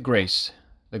me the grace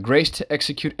to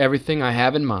execute everything I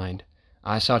have in mind,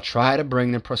 I shall try to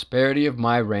bring the prosperity of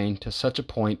my reign to such a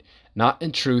point, not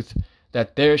in truth,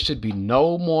 that there should be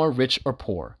no more rich or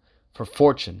poor, for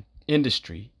fortune,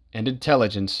 industry, and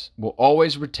intelligence will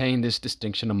always retain this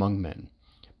distinction among men,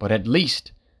 but at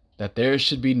least that there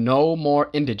should be no more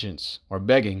indigence or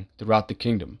begging throughout the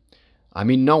kingdom. I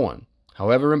mean no one,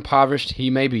 however impoverished he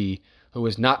may be, who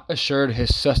is not assured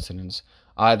his sustenance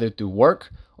either through work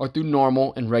or through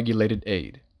normal and regulated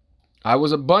aid. I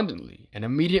was abundantly and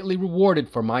immediately rewarded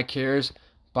for my cares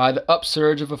by the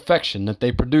upsurge of affection that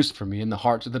they produced for me in the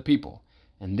hearts of the people.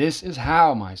 And this is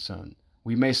how, my son,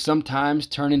 we may sometimes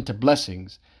turn into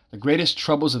blessings the greatest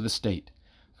troubles of the state.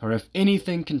 For if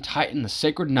anything can tighten the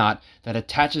sacred knot that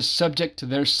attaches subject to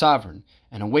their sovereign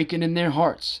and awaken in their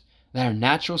hearts their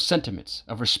natural sentiments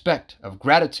of respect, of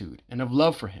gratitude, and of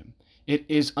love for him, it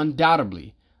is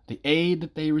undoubtedly the aid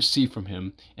that they receive from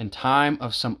him in time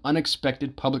of some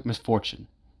unexpected public misfortune.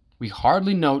 We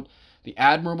hardly note the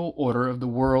admirable order of the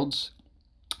worlds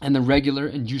and the regular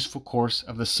and useful course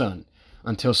of the sun,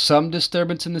 until some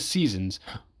disturbance in the seasons,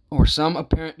 or some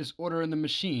apparent disorder in the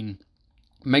machine,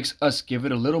 makes us give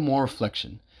it a little more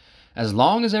reflection. As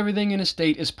long as everything in a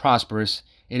state is prosperous,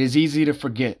 it is easy to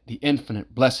forget the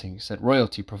infinite blessings that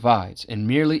royalty provides, and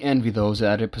merely envy those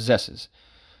that it possesses.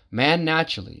 Man,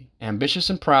 naturally ambitious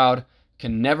and proud,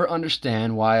 can never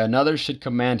understand why another should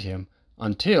command him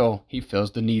until he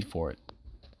feels the need for it.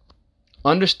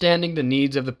 Understanding the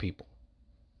needs of the people.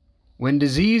 When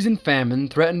disease and famine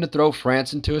threatened to throw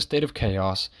France into a state of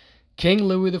chaos, King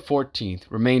Louis XIV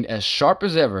remained as sharp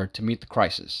as ever to meet the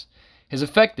crisis. His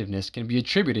effectiveness can be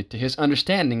attributed to his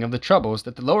understanding of the troubles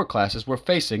that the lower classes were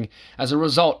facing as a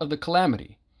result of the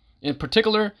calamity.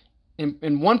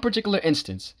 In one particular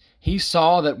instance, he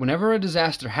saw that whenever a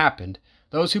disaster happened,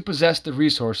 those who possessed the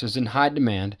resources in high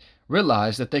demand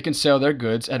realized that they can sell their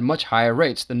goods at much higher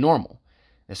rates than normal.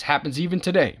 This happens even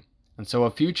today, and so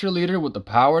a future leader with the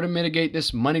power to mitigate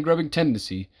this money-grubbing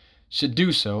tendency should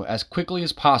do so as quickly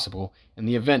as possible in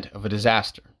the event of a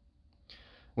disaster.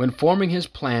 When forming his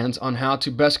plans on how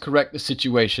to best correct the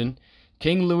situation,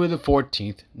 King Louis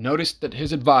XIV noticed that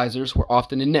his advisors were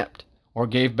often inept or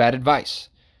gave bad advice.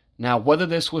 Now, whether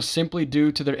this was simply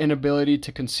due to their inability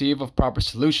to conceive of proper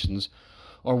solutions,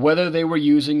 or whether they were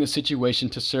using the situation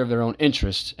to serve their own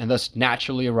interests and thus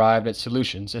naturally arrived at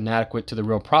solutions inadequate to the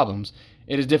real problems,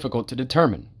 it is difficult to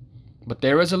determine. But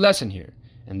there is a lesson here,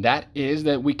 and that is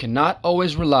that we cannot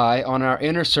always rely on our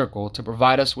inner circle to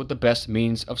provide us with the best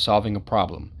means of solving a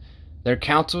problem. Their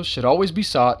counsel should always be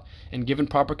sought and given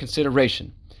proper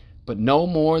consideration, but no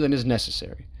more than is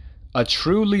necessary. A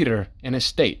true leader in a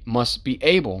state must be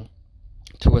able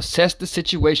to assess the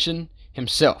situation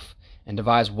himself and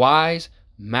devise wise,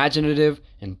 imaginative,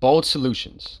 and bold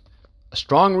solutions. A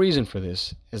strong reason for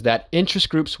this is that interest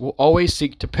groups will always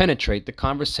seek to penetrate the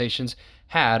conversations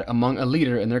had among a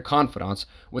leader and their confidants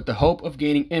with the hope of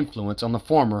gaining influence on the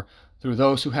former through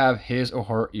those who have his or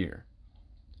her ear.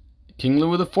 King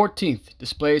Louis XIV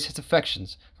displays his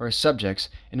affections for his subjects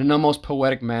in an almost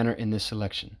poetic manner in this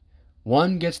selection.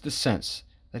 One gets the sense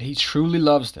that he truly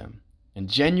loves them and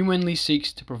genuinely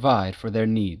seeks to provide for their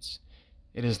needs.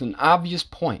 It is an obvious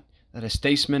point that a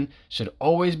statesman should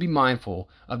always be mindful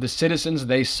of the citizens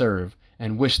they serve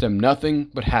and wish them nothing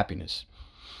but happiness.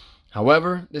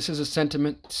 However, this is a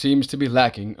sentiment that seems to be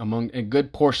lacking among a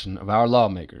good portion of our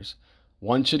lawmakers.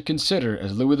 One should consider,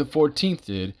 as Louis XIV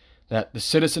did, that the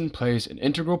citizen plays an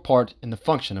integral part in the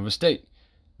function of a state.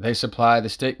 They supply the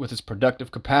state with its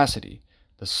productive capacity,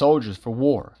 the soldiers for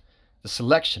war, the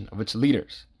selection of its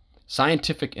leaders,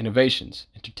 scientific innovations,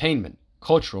 entertainment,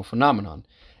 cultural phenomenon,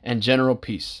 and general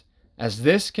peace, as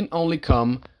this can only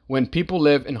come when people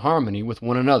live in harmony with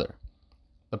one another.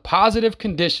 The positive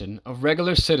condition of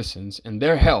regular citizens and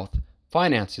their health,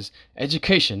 finances,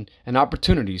 education, and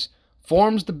opportunities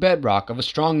forms the bedrock of a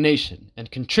strong nation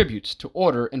and contributes to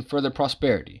order and further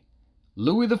prosperity.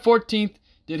 Louis XIV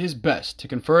did his best to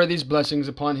confer these blessings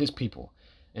upon his people,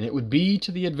 and it would be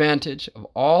to the advantage of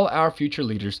all our future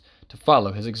leaders to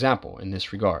follow his example in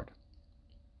this regard.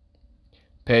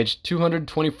 Page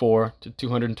 224 to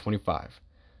 225.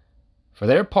 For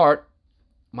their part,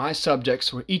 my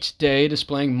subjects were each day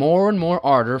displaying more and more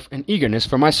ardor and eagerness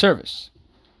for my service.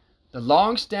 The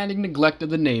long-standing neglect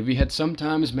of the Navy had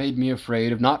sometimes made me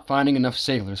afraid of not finding enough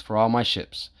sailors for all my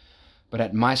ships, but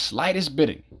at my slightest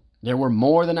bidding there were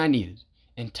more than I needed,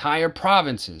 entire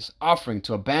provinces offering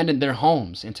to abandon their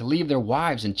homes and to leave their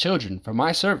wives and children for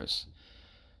my service.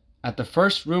 At the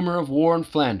first rumor of war in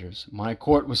Flanders, my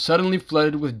court was suddenly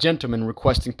flooded with gentlemen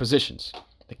requesting positions.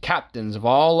 The captains of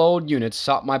all old units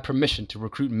sought my permission to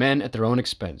recruit men at their own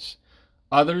expense.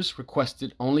 Others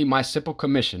requested only my simple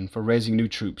commission for raising new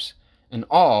troops, and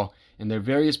all, in their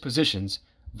various positions,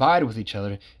 vied with each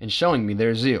other in showing me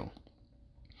their zeal.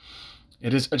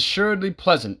 It is assuredly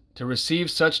pleasant to receive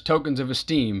such tokens of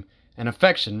esteem and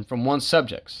affection from one's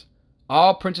subjects.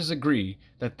 All princes agree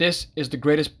that this is the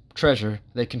greatest treasure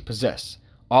they can possess.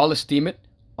 All esteem it,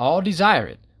 all desire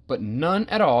it, but none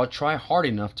at all try hard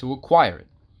enough to acquire it.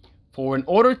 For in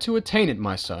order to attain it,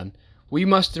 my son, we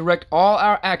must direct all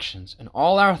our actions and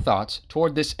all our thoughts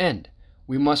toward this end.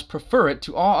 We must prefer it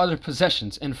to all other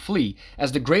possessions and flee,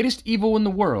 as the greatest evil in the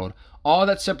world, all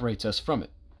that separates us from it.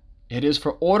 It is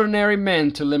for ordinary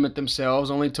men to limit themselves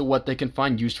only to what they can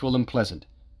find useful and pleasant.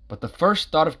 But the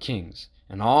first thought of kings,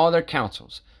 and all their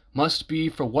councils, must be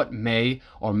for what may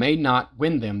or may not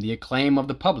win them the acclaim of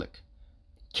the public.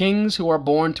 Kings who are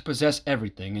born to possess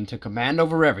everything and to command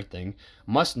over everything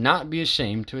must not be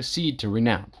ashamed to accede to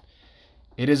renown.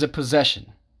 It is a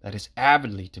possession that is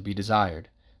avidly to be desired,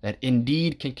 that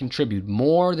indeed can contribute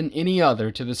more than any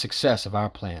other to the success of our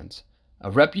plans.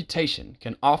 A reputation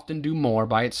can often do more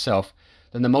by itself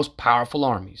than the most powerful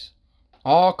armies.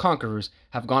 All conquerors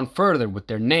have gone further with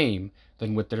their name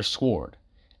than with their sword,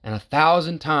 and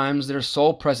 1,000 times their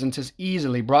sole presence has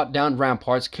easily brought down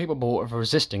ramparts capable of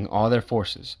resisting all their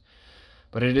forces.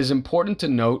 But it is important to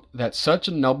note that such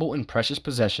a noble and precious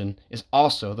possession is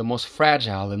also the most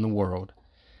fragile in the world,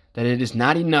 that it is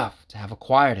not enough to have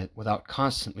acquired it without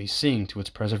constantly seeing to its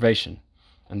preservation,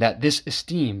 and that this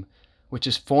esteem, which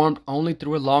is formed only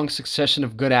through a long succession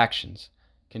of good actions,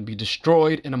 can be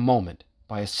destroyed in a moment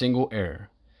by a single error.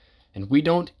 And we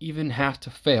don't even have to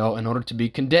fail in order to be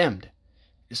condemned.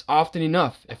 It is often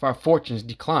enough, if our fortunes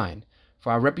decline,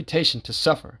 for our reputation to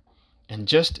suffer, and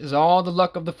just as all the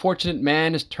luck of the fortunate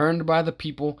man is turned by the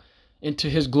people into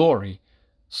his glory,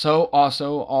 so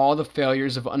also all the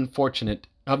failures of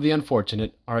the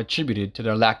unfortunate are attributed to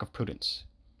their lack of prudence.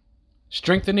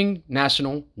 Strengthening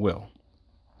national will.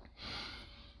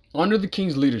 Under the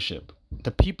king's leadership,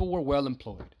 the people were well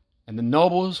employed, and the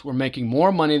nobles were making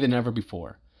more money than ever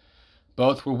before.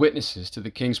 Both were witnesses to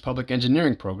the king's public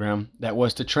engineering program that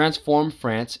was to transform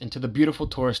France into the beautiful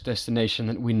tourist destination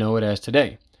that we know it as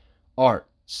today. Art,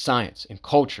 science, and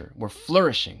culture were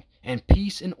flourishing, and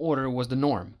peace and order was the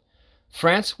norm.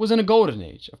 France was in a golden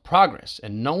age of progress,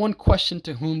 and no one questioned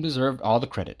to whom deserved all the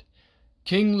credit.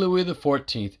 King Louis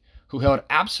XIV, who held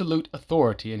absolute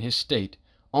authority in his state,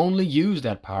 only used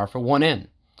that power for one end,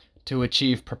 to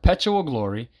achieve perpetual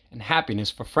glory and happiness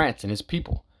for France and his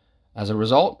people. As a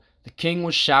result, the king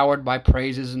was showered by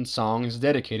praises and songs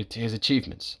dedicated to his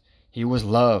achievements. He was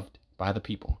loved by the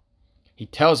people. He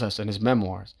tells us in his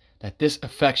memoirs that this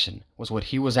affection was what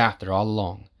he was after all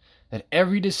along, that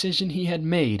every decision he had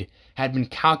made had been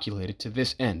calculated to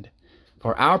this end.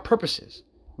 For our purposes,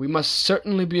 we must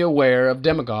certainly be aware of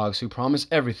demagogues who promise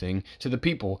everything to the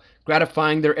people,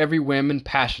 gratifying their every whim and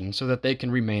passion so that they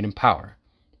can remain in power.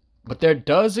 But there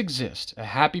does exist a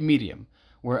happy medium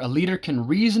where a leader can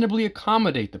reasonably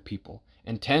accommodate the people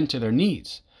and tend to their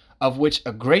needs, of which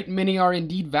a great many are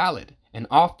indeed valid and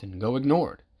often go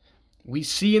ignored. We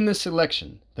see in this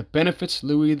selection the benefits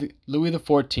Louis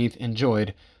XIV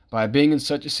enjoyed by being in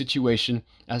such a situation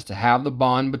as to have the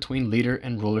bond between leader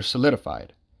and ruler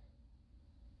solidified,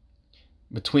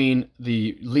 between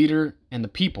the leader and the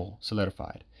people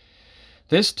solidified.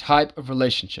 This type of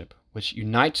relationship, which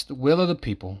unites the will of the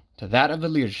people to that of the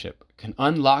leadership, can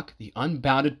unlock the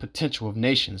unbounded potential of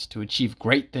nations to achieve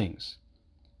great things.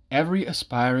 Every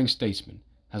aspiring statesman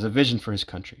has a vision for his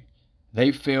country.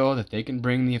 They feel that they can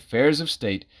bring the affairs of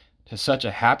state to such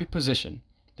a happy position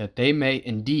that they may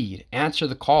indeed answer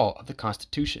the call of the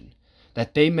Constitution,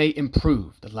 that they may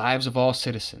improve the lives of all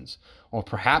citizens, or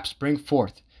perhaps bring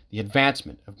forth the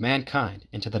advancement of mankind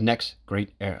into the next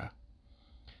great era.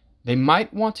 They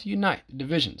might want to unite the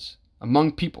divisions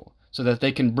among people so that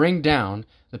they can bring down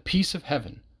the peace of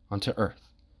heaven onto earth.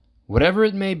 Whatever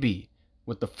it may be,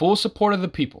 with the full support of the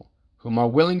people, whom are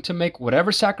willing to make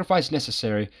whatever sacrifice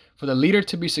necessary for the leader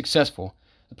to be successful,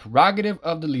 the prerogative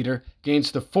of the leader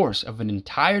gains the force of an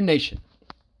entire nation.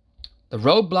 The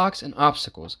roadblocks and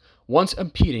obstacles once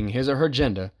impeding his or her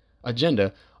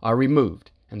agenda are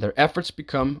removed, and their efforts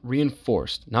become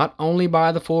reinforced not only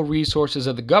by the full resources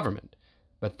of the government,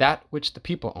 but that which the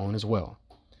people own as well.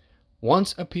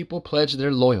 Once a people pledge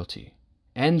their loyalty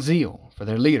and zeal for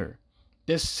their leader,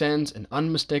 this sends an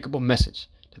unmistakable message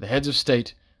to the heads of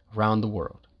state around the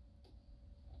world.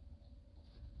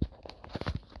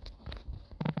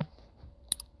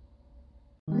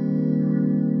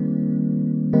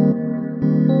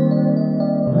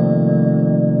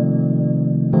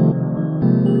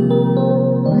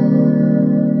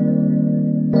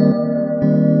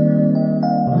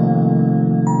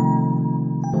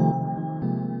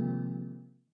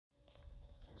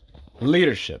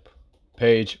 Leadership,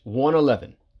 page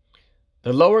 111.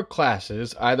 The lower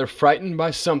classes, either frightened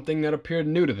by something that appeared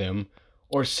new to them,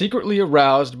 or secretly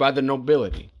aroused by the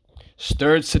nobility,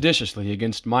 stirred seditiously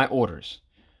against my orders.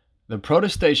 The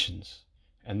protestations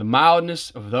and the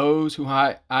mildness of those whom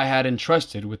I had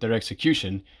entrusted with their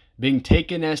execution, being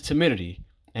taken as timidity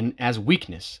and as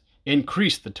weakness,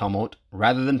 increased the tumult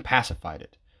rather than pacified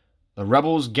it. The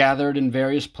rebels gathered in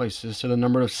various places to the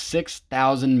number of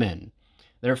 6,000 men.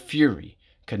 Their fury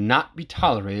could not be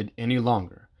tolerated any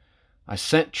longer. I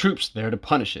sent troops there to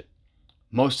punish it.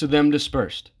 Most of them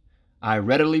dispersed. I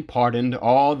readily pardoned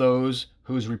all those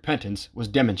whose repentance was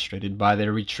demonstrated by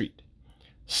their retreat.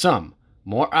 Some,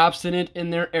 more obstinate in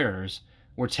their errors,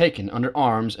 were taken under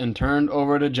arms and turned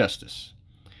over to justice.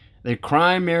 Their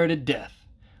crime merited death.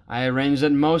 I arranged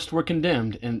that most were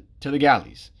condemned to the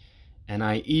galleys, and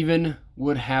I even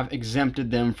would have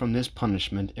exempted them from this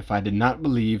punishment if I did not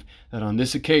believe that on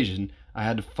this occasion I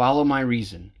had to follow my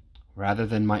reason rather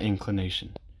than my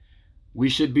inclination. We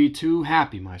should be too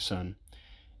happy, my son,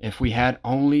 if we had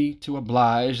only to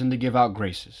oblige and to give out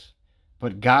graces.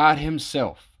 But God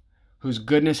himself, whose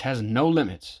goodness has no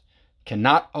limits,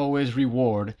 cannot always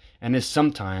reward and is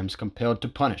sometimes compelled to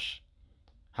punish.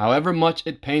 However much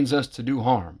it pains us to do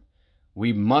harm,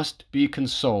 we must be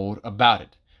consoled about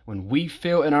it when we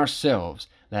feel in ourselves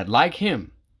that, like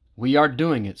him, we are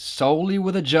doing it solely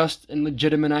with a just and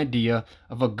legitimate idea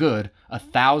of a good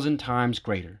 1,000 times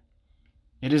greater.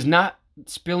 It is not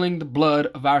spilling the blood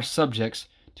of our subjects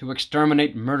to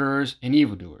exterminate murderers and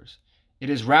evildoers. It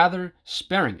is rather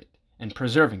sparing it and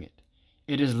preserving it.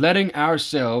 It is letting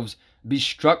ourselves be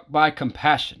struck by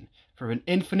compassion for an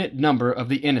infinite number of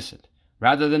the innocent,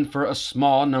 rather than for a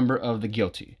small number of the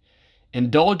guilty.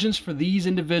 Indulgence for these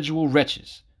individual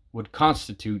wretches would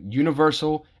constitute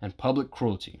universal and public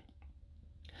cruelty.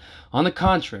 On the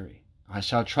contrary, I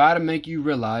shall try to make you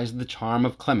realize the charm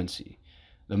of clemency,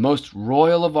 the most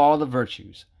royal of all the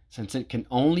virtues, since it can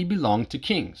only belong to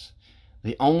kings,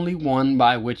 the only one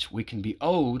by which we can be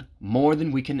owed more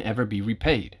than we can ever be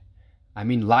repaid. I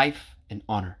mean life and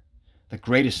honor, the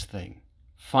greatest thing,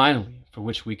 finally, for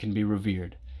which we can be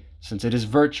revered, since it is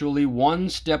virtually one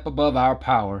step above our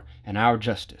power and our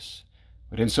justice.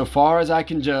 But in so far as I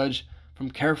can judge,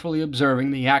 from carefully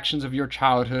observing the actions of your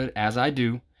childhood as I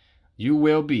do, you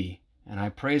will be, and I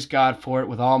praise God for it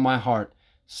with all my heart,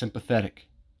 sympathetic,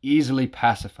 easily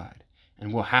pacified,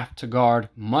 and will have to guard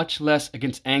much less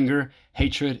against anger,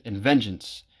 hatred, and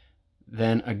vengeance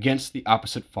than against the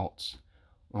opposite faults.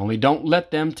 Only don't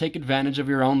let them take advantage of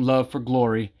your own love for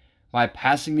glory by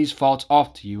passing these faults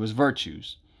off to you as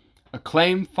virtues.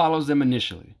 Acclaim follows them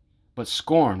initially, but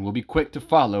scorn will be quick to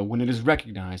follow when it is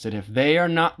recognized that if they are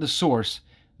not the source,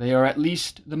 they are at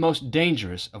least the most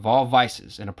dangerous of all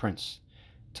vices in a prince.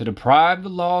 To deprive the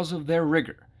laws of their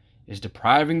rigor is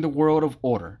depriving the world of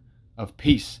order, of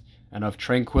peace, and of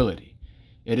tranquility.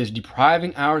 It is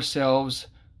depriving ourselves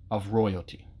of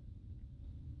royalty.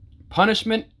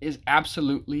 Punishment is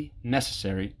absolutely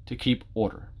necessary to keep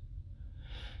order.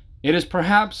 It is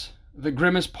perhaps the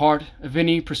grimmest part of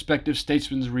any prospective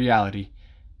statesman's reality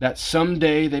that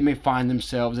someday they may find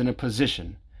themselves in a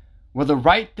position where the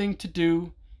right thing to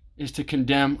do is to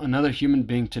condemn another human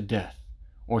being to death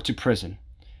or to prison.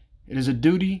 It is a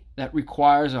duty that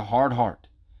requires a hard heart,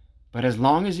 but as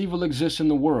long as evil exists in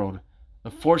the world,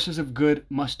 the forces of good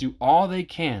must do all they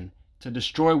can to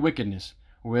destroy wickedness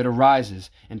where it arises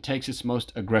and takes its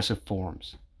most aggressive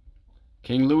forms.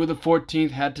 King Louis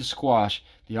XIV had to squash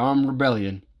the armed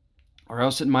rebellion, or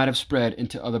else it might have spread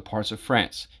into other parts of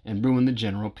France and ruined the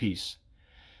general peace.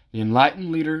 The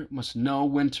enlightened leader must know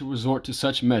when to resort to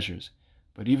such measures,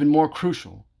 but even more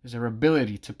crucial is their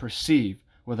ability to perceive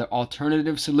whether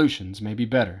alternative solutions may be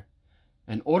better.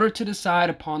 In order to decide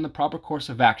upon the proper course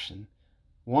of action,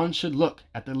 one should look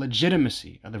at the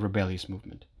legitimacy of the rebellious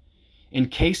movement. In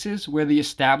cases where the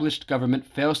established government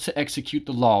fails to execute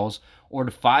the laws or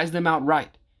defies them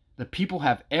outright, the people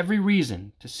have every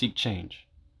reason to seek change.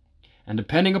 And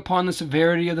depending upon the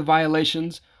severity of the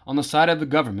violations on the side of the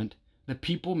government, the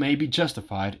people may be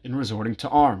justified in resorting to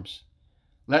arms.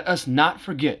 Let us not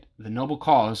forget the noble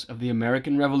cause of the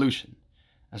American Revolution,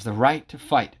 as the right to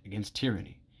fight against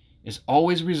tyranny is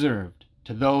always reserved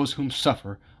to those whom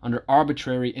suffer under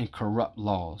arbitrary and corrupt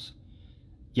laws.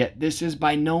 Yet this is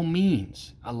by no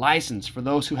means a license for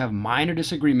those who have minor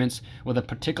disagreements with a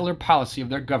particular policy of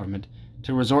their government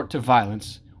to resort to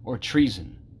violence or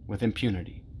treason with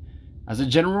impunity. As a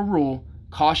general rule,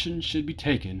 caution should be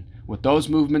taken with those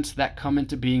movements that come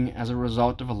into being as a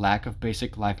result of a lack of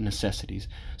basic life necessities,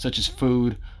 such as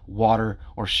food, water,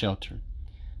 or shelter.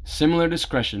 Similar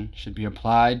discretion should be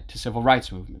applied to civil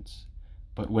rights movements.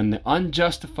 But when the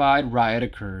unjustified riot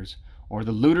occurs, or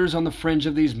the looters on the fringe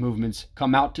of these movements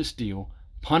come out to steal,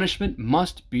 punishment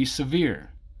must be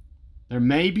severe. There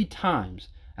may be times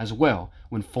as well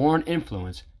when foreign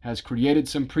influence has created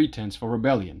some pretense for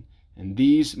rebellion, and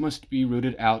these must be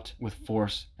rooted out with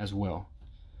force as well.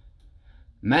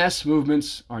 Mass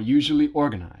movements are usually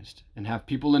organized and have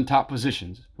people in top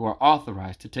positions who are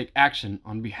authorized to take action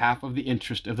on behalf of the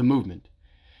interest of the movement.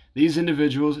 These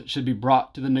individuals should be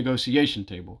brought to the negotiation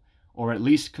table, or at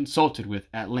least consulted with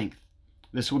at length.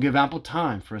 This will give ample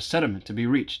time for a settlement to be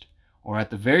reached, or at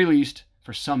the very least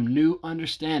for some new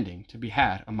understanding to be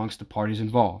had amongst the parties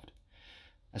involved.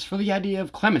 As for the idea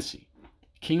of clemency,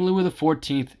 King Louis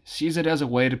XIV sees it as a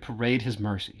way to parade his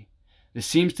mercy. This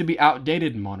seems to be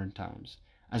outdated in modern times,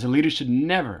 as a leader should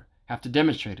never have to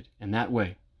demonstrate it in that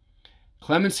way.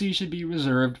 Clemency should be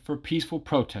reserved for peaceful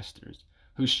protesters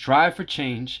who strive for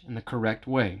change in the correct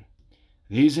way.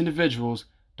 These individuals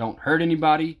don't hurt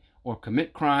anybody or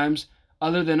commit crimes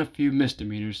other than a few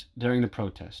misdemeanors during the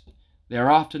protest. They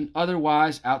are often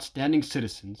otherwise outstanding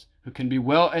citizens who can be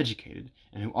well educated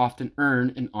and who often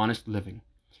earn an honest living.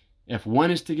 If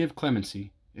one is to give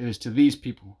clemency, it is to these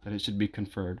people that it should be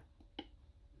conferred.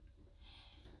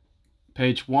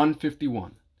 Page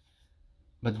 151.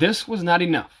 But this was not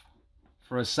enough,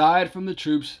 for aside from the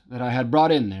troops that I had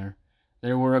brought in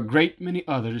there were a great many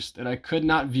others that I could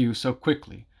not view so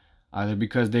quickly, either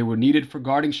because they were needed for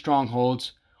guarding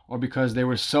strongholds, or because they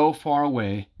were so far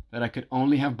away that I could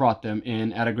only have brought them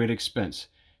in at a great expense,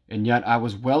 and yet I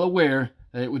was well aware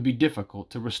that it would be difficult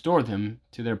to restore them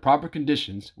to their proper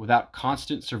conditions without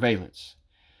constant surveillance.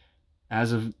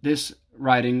 As of this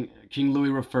writing, King Louis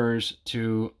refers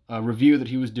to a review that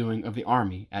he was doing of the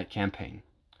army at Campaign.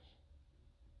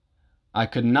 I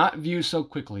could not view so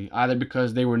quickly, either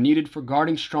because they were needed for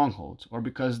guarding strongholds, or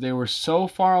because they were so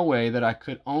far away that I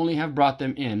could only have brought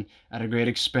them in at a great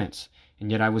expense,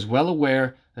 and yet I was well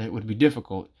aware that it would be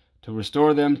difficult to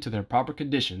restore them to their proper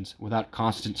conditions without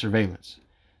constant surveillance.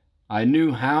 I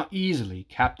knew how easily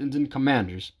captains and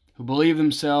commanders, who believed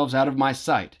themselves out of my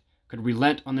sight, could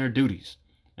relent on their duties,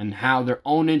 and how their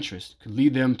own interest could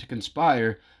lead them to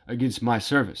conspire against my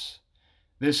service.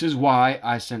 This is why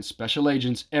I sent special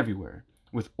agents everywhere,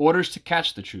 with orders to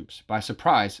catch the troops by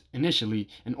surprise initially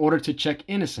in order to check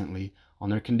innocently on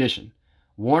their condition,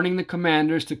 warning the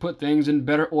commanders to put things in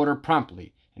better order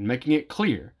promptly, and making it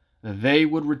clear that they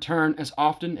would return as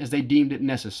often as they deemed it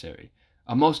necessary,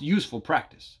 a most useful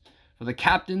practice, for the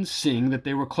captains, seeing that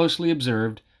they were closely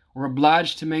observed, were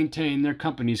obliged to maintain their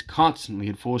companies constantly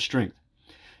at full strength,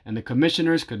 and the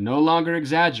commissioners could no longer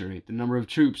exaggerate the number of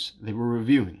troops they were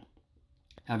reviewing,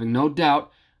 having no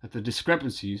doubt that the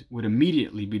discrepancies would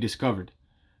immediately be discovered.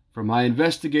 For my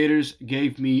investigators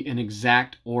gave me an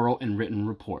exact oral and written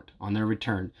report on their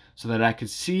return, so that I could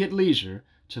see at leisure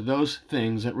to those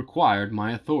things that required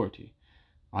my authority.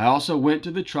 I also went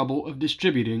to the trouble of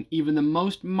distributing even the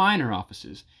most minor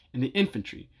offices in the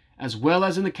infantry, as well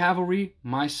as in the cavalry,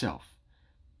 myself,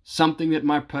 something that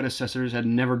my predecessors had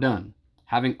never done,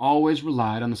 having always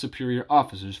relied on the superior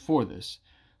officers for this,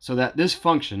 so that this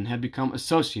function had become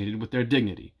associated with their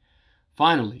dignity.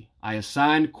 Finally, I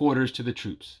assigned quarters to the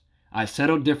troops. I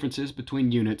settled differences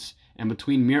between units and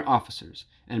between mere officers,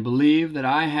 and believed that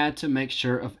I had to make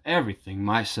sure of everything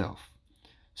myself.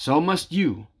 So must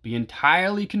you be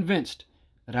entirely convinced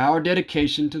that our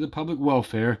dedication to the public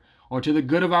welfare or to the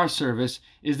good of our service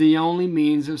is the only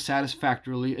means of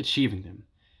satisfactorily achieving them.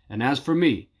 And as for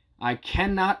me, I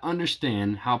cannot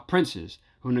understand how princes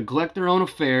who neglect their own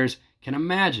affairs can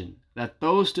imagine that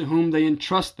those to whom they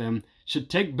entrust them should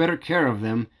take better care of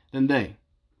them than they.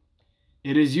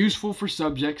 It is useful for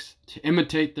subjects to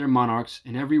imitate their monarchs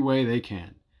in every way they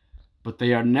can, but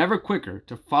they are never quicker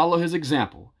to follow his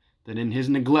example than in his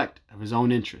neglect of his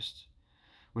own interests.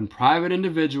 When private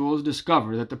individuals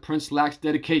discover that the prince lacks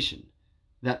dedication,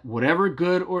 that whatever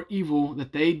good or evil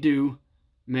that they do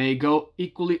may go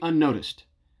equally unnoticed,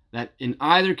 that in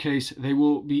either case they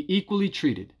will be equally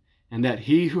treated, and that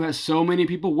he who has so many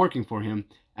people working for him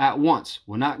at once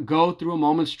will not go through a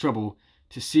moment's trouble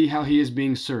to see how he is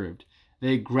being served,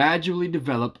 they gradually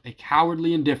develop a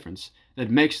cowardly indifference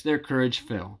that makes their courage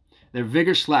fail, their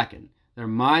vigor slacken, their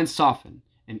mind soften,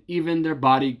 and even their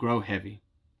body grow heavy.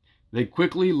 They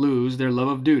quickly lose their love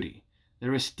of duty,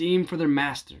 their esteem for their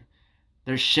master,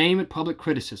 their shame at public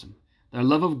criticism, their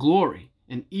love of glory,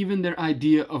 and even their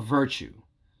idea of virtue,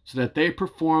 so that they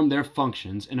perform their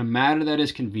functions in a manner that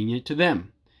is convenient to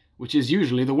them, which is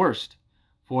usually the worst,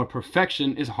 for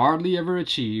perfection is hardly ever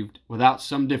achieved without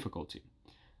some difficulty.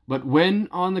 But when,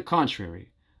 on the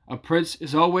contrary, a prince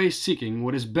is always seeking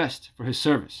what is best for his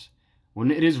service, when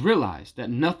it is realized that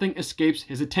nothing escapes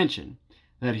his attention,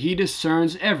 that he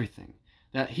discerns everything,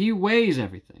 that he weighs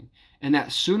everything, and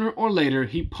that sooner or later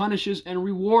he punishes and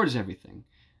rewards everything,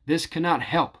 this cannot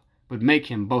help but make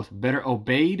him both better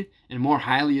obeyed and more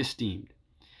highly esteemed.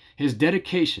 His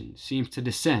dedication seems to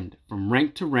descend from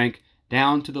rank to rank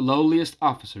down to the lowliest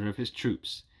officer of his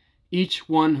troops. Each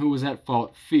one who is at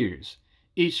fault fears,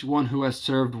 each one who has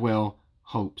served well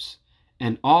hopes,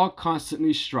 and all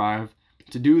constantly strive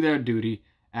to do their duty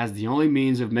as the only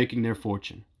means of making their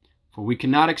fortune. For we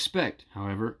cannot expect,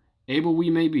 however able we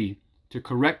may be, to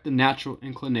correct the natural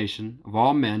inclination of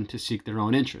all men to seek their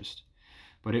own interest.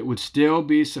 But it would still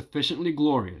be sufficiently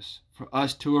glorious for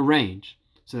us to arrange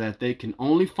so that they can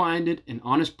only find it in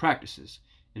honest practices,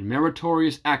 in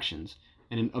meritorious actions,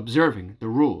 and in observing the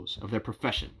rules of their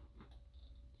profession.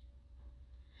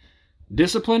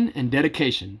 Discipline and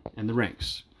dedication in the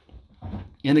ranks.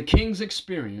 In the king's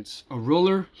experience as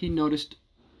ruler, he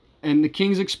noticed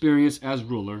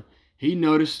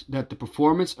that the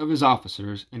performance of his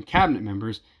officers and cabinet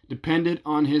members depended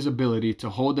on his ability to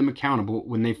hold them accountable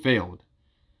when they failed.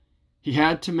 He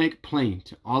had to make plain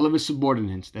to all of his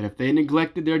subordinates that if they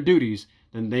neglected their duties,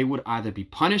 then they would either be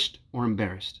punished or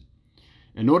embarrassed.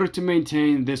 In order to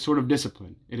maintain this sort of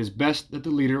discipline, it is best that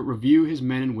the leader review his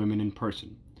men and women in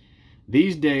person.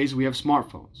 These days we have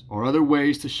smartphones or other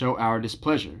ways to show our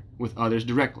displeasure with others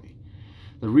directly.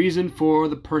 The reason for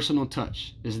the personal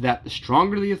touch is that the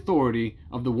stronger the authority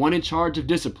of the one in charge of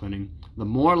disciplining, the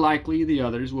more likely the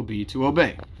others will be to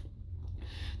obey.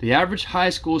 The average high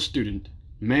school student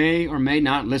may or may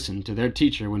not listen to their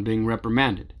teacher when being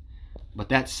reprimanded, but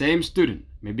that same student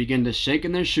may begin to shake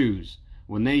in their shoes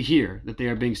when they hear that they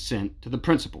are being sent to the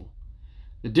principal.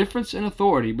 The difference in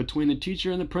authority between the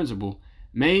teacher and the principal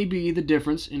may be the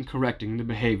difference in correcting the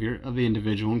behavior of the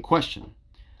individual in question.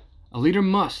 A leader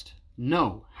must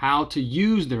know how to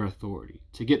use their authority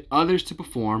to get others to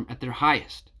perform at their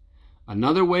highest.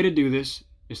 Another way to do this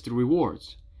is through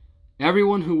rewards.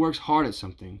 Everyone who works hard at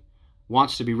something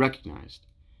wants to be recognized,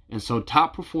 and so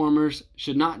top performers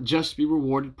should not just be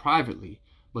rewarded privately,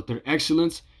 but their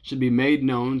excellence should be made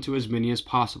known to as many as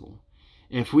possible.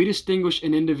 If we distinguish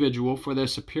an individual for their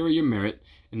superior merit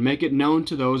and make it known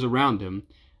to those around them,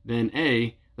 then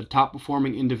A, the top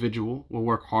performing individual will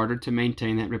work harder to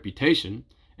maintain that reputation,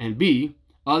 and B,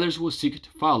 others will seek to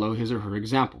follow his or her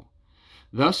example.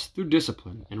 Thus, through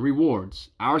discipline and rewards,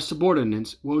 our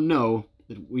subordinates will know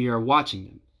that we are watching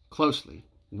them closely,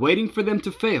 waiting for them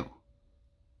to fail,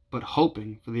 but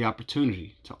hoping for the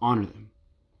opportunity to honor them.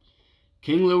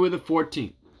 King Louis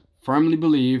XIV firmly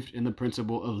believed in the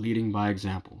principle of leading by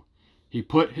example. He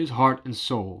put his heart and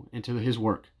soul into his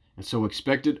work, and so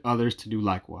expected others to do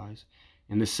likewise.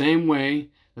 In the same way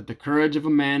that the courage of a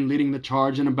man leading the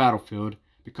charge in a battlefield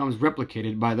becomes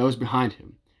replicated by those behind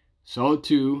him, so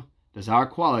too does our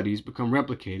qualities become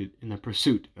replicated in the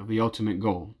pursuit of the ultimate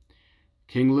goal.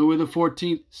 King Louis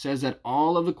XIV says that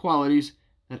all of the qualities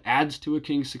that adds to a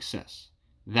king's success,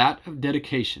 that of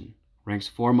dedication, ranks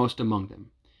foremost among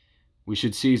them. We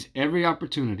should seize every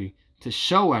opportunity to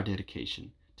show our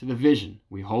dedication to the vision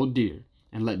we hold dear,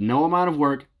 and let no amount of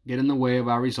work get in the way of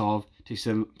our resolve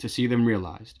to see them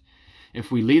realized.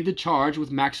 If we lead the charge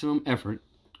with maximum effort,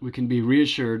 we can be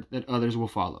reassured that others will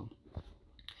follow.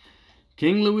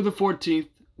 King Louis XIV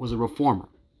was a reformer.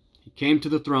 He came to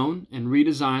the throne and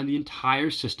redesigned the entire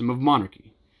system of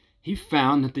monarchy. He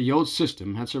found that the old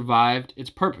system had survived its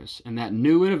purpose and that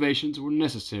new innovations were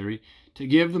necessary to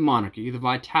give the monarchy the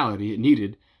vitality it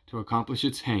needed to accomplish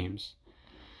its aims.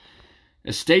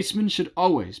 A statesman should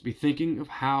always be thinking of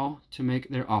how to make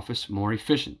their office more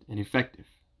efficient and effective.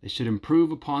 They should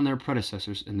improve upon their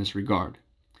predecessors in this regard.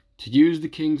 To use the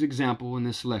king's example in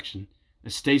this selection,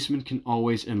 a statesman can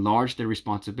always enlarge their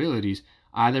responsibilities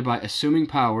either by assuming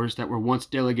powers that were once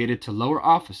delegated to lower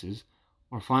offices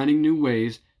or finding new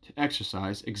ways to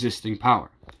exercise existing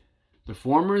power. The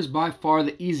former is by far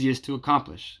the easiest to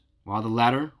accomplish, while the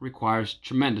latter requires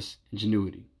tremendous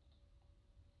ingenuity.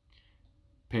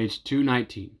 Page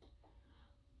 219.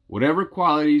 Whatever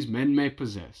qualities men may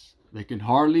possess, they can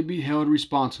hardly be held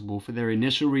responsible for their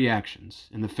initial reactions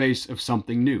in the face of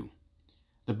something new.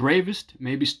 The bravest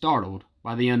may be startled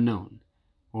by the unknown,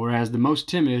 whereas the most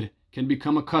timid can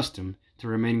become accustomed to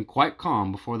remaining quite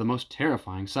calm before the most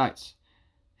terrifying sights.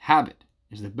 Habit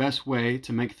is the best way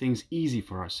to make things easy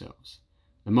for ourselves.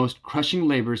 The most crushing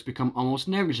labors become almost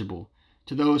negligible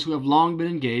to those who have long been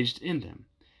engaged in them,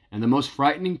 and the most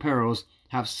frightening perils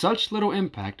have such little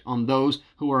impact on those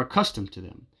who are accustomed to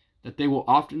them that they will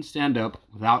often stand up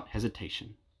without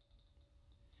hesitation.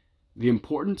 The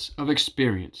importance of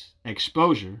experience,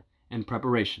 exposure, and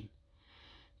preparation.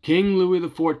 King Louis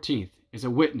XIV is a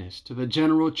witness to the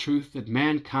general truth that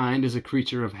mankind is a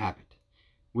creature of habit.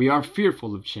 We are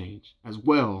fearful of change as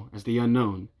well as the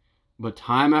unknown, but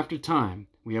time after time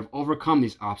we have overcome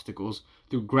these obstacles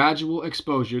through gradual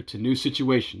exposure to new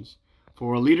situations.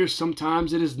 For a leader,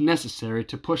 sometimes it is necessary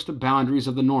to push the boundaries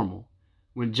of the normal.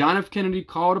 When John F. Kennedy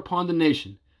called upon the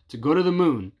nation to go to the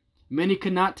moon, many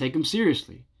could not take him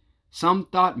seriously. Some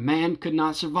thought man could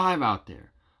not survive out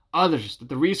there. Others that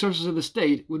the resources of the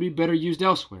state would be better used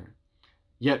elsewhere.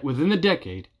 Yet within the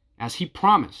decade, as he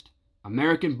promised,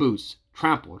 American boots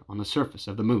trampled on the surface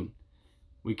of the moon.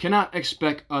 We cannot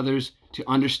expect others to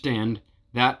understand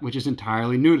that which is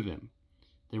entirely new to them.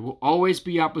 There will always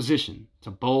be opposition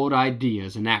to bold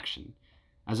ideas and action.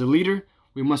 As a leader,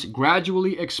 we must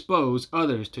gradually expose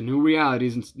others to new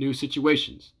realities and new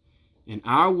situations. In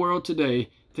our world today,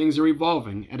 things are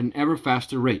evolving at an ever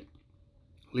faster rate.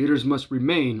 Leaders must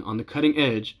remain on the cutting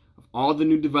edge of all the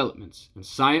new developments in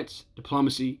science,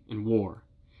 diplomacy, and war.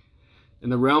 In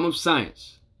the realm of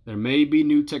science, there may be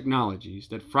new technologies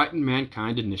that frighten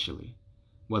mankind initially.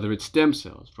 Whether it's stem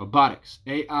cells, robotics,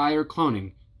 AI, or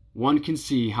cloning, one can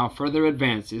see how further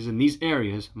advances in these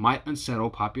areas might unsettle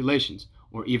populations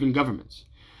or even governments.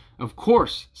 Of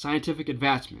course, scientific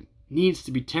advancement needs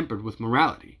to be tempered with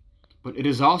morality, but it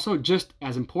is also just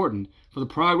as important for the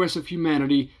progress of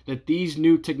humanity that these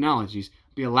new technologies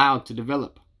be allowed to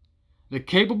develop. The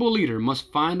capable leader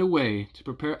must find a way to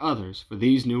prepare others for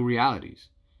these new realities.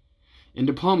 In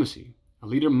diplomacy, a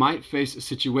leader might face a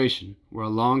situation where a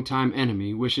longtime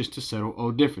enemy wishes to settle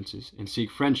old differences and seek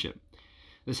friendship.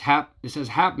 This has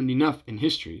happened enough in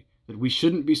history that we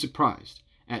shouldn't be surprised,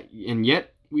 and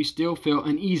yet we still feel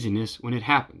uneasiness when it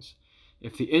happens.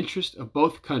 If the interest of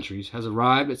both countries has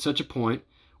arrived at such a point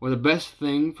where the best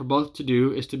thing for both to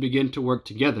do is to begin to work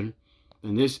together,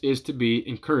 then this is to be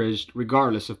encouraged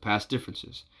regardless of past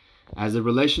differences. As the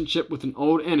relationship with an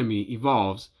old enemy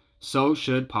evolves, so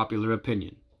should popular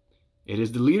opinion. It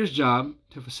is the leader's job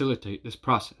to facilitate this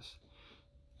process.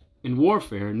 In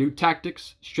warfare, new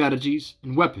tactics, strategies,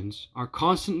 and weapons are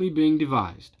constantly being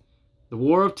devised. The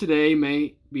war of today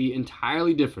may be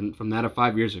entirely different from that of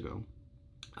 5 years ago.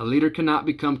 A leader cannot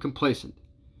become complacent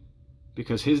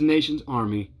because his nation's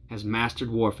army has mastered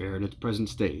warfare at its present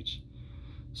stage.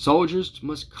 Soldiers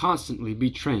must constantly be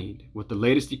trained with the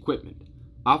latest equipment.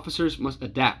 Officers must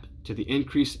adapt to the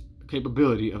increased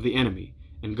capability of the enemy,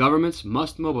 and governments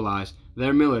must mobilize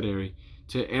their military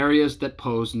to areas that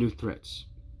pose new threats.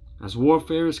 As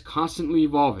warfare is constantly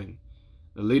evolving,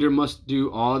 the leader must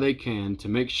do all they can to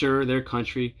make sure their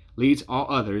country leads all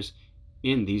others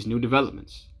in these new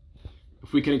developments.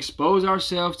 If we can expose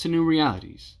ourselves to new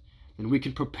realities, then we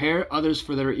can prepare others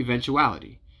for their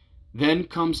eventuality. Then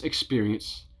comes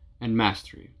experience and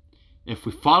mastery. If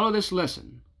we follow this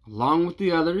lesson, along with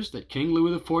the others that King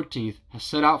Louis XIV has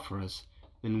set out for us,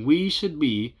 then we should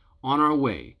be on our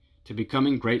way to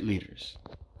becoming great leaders.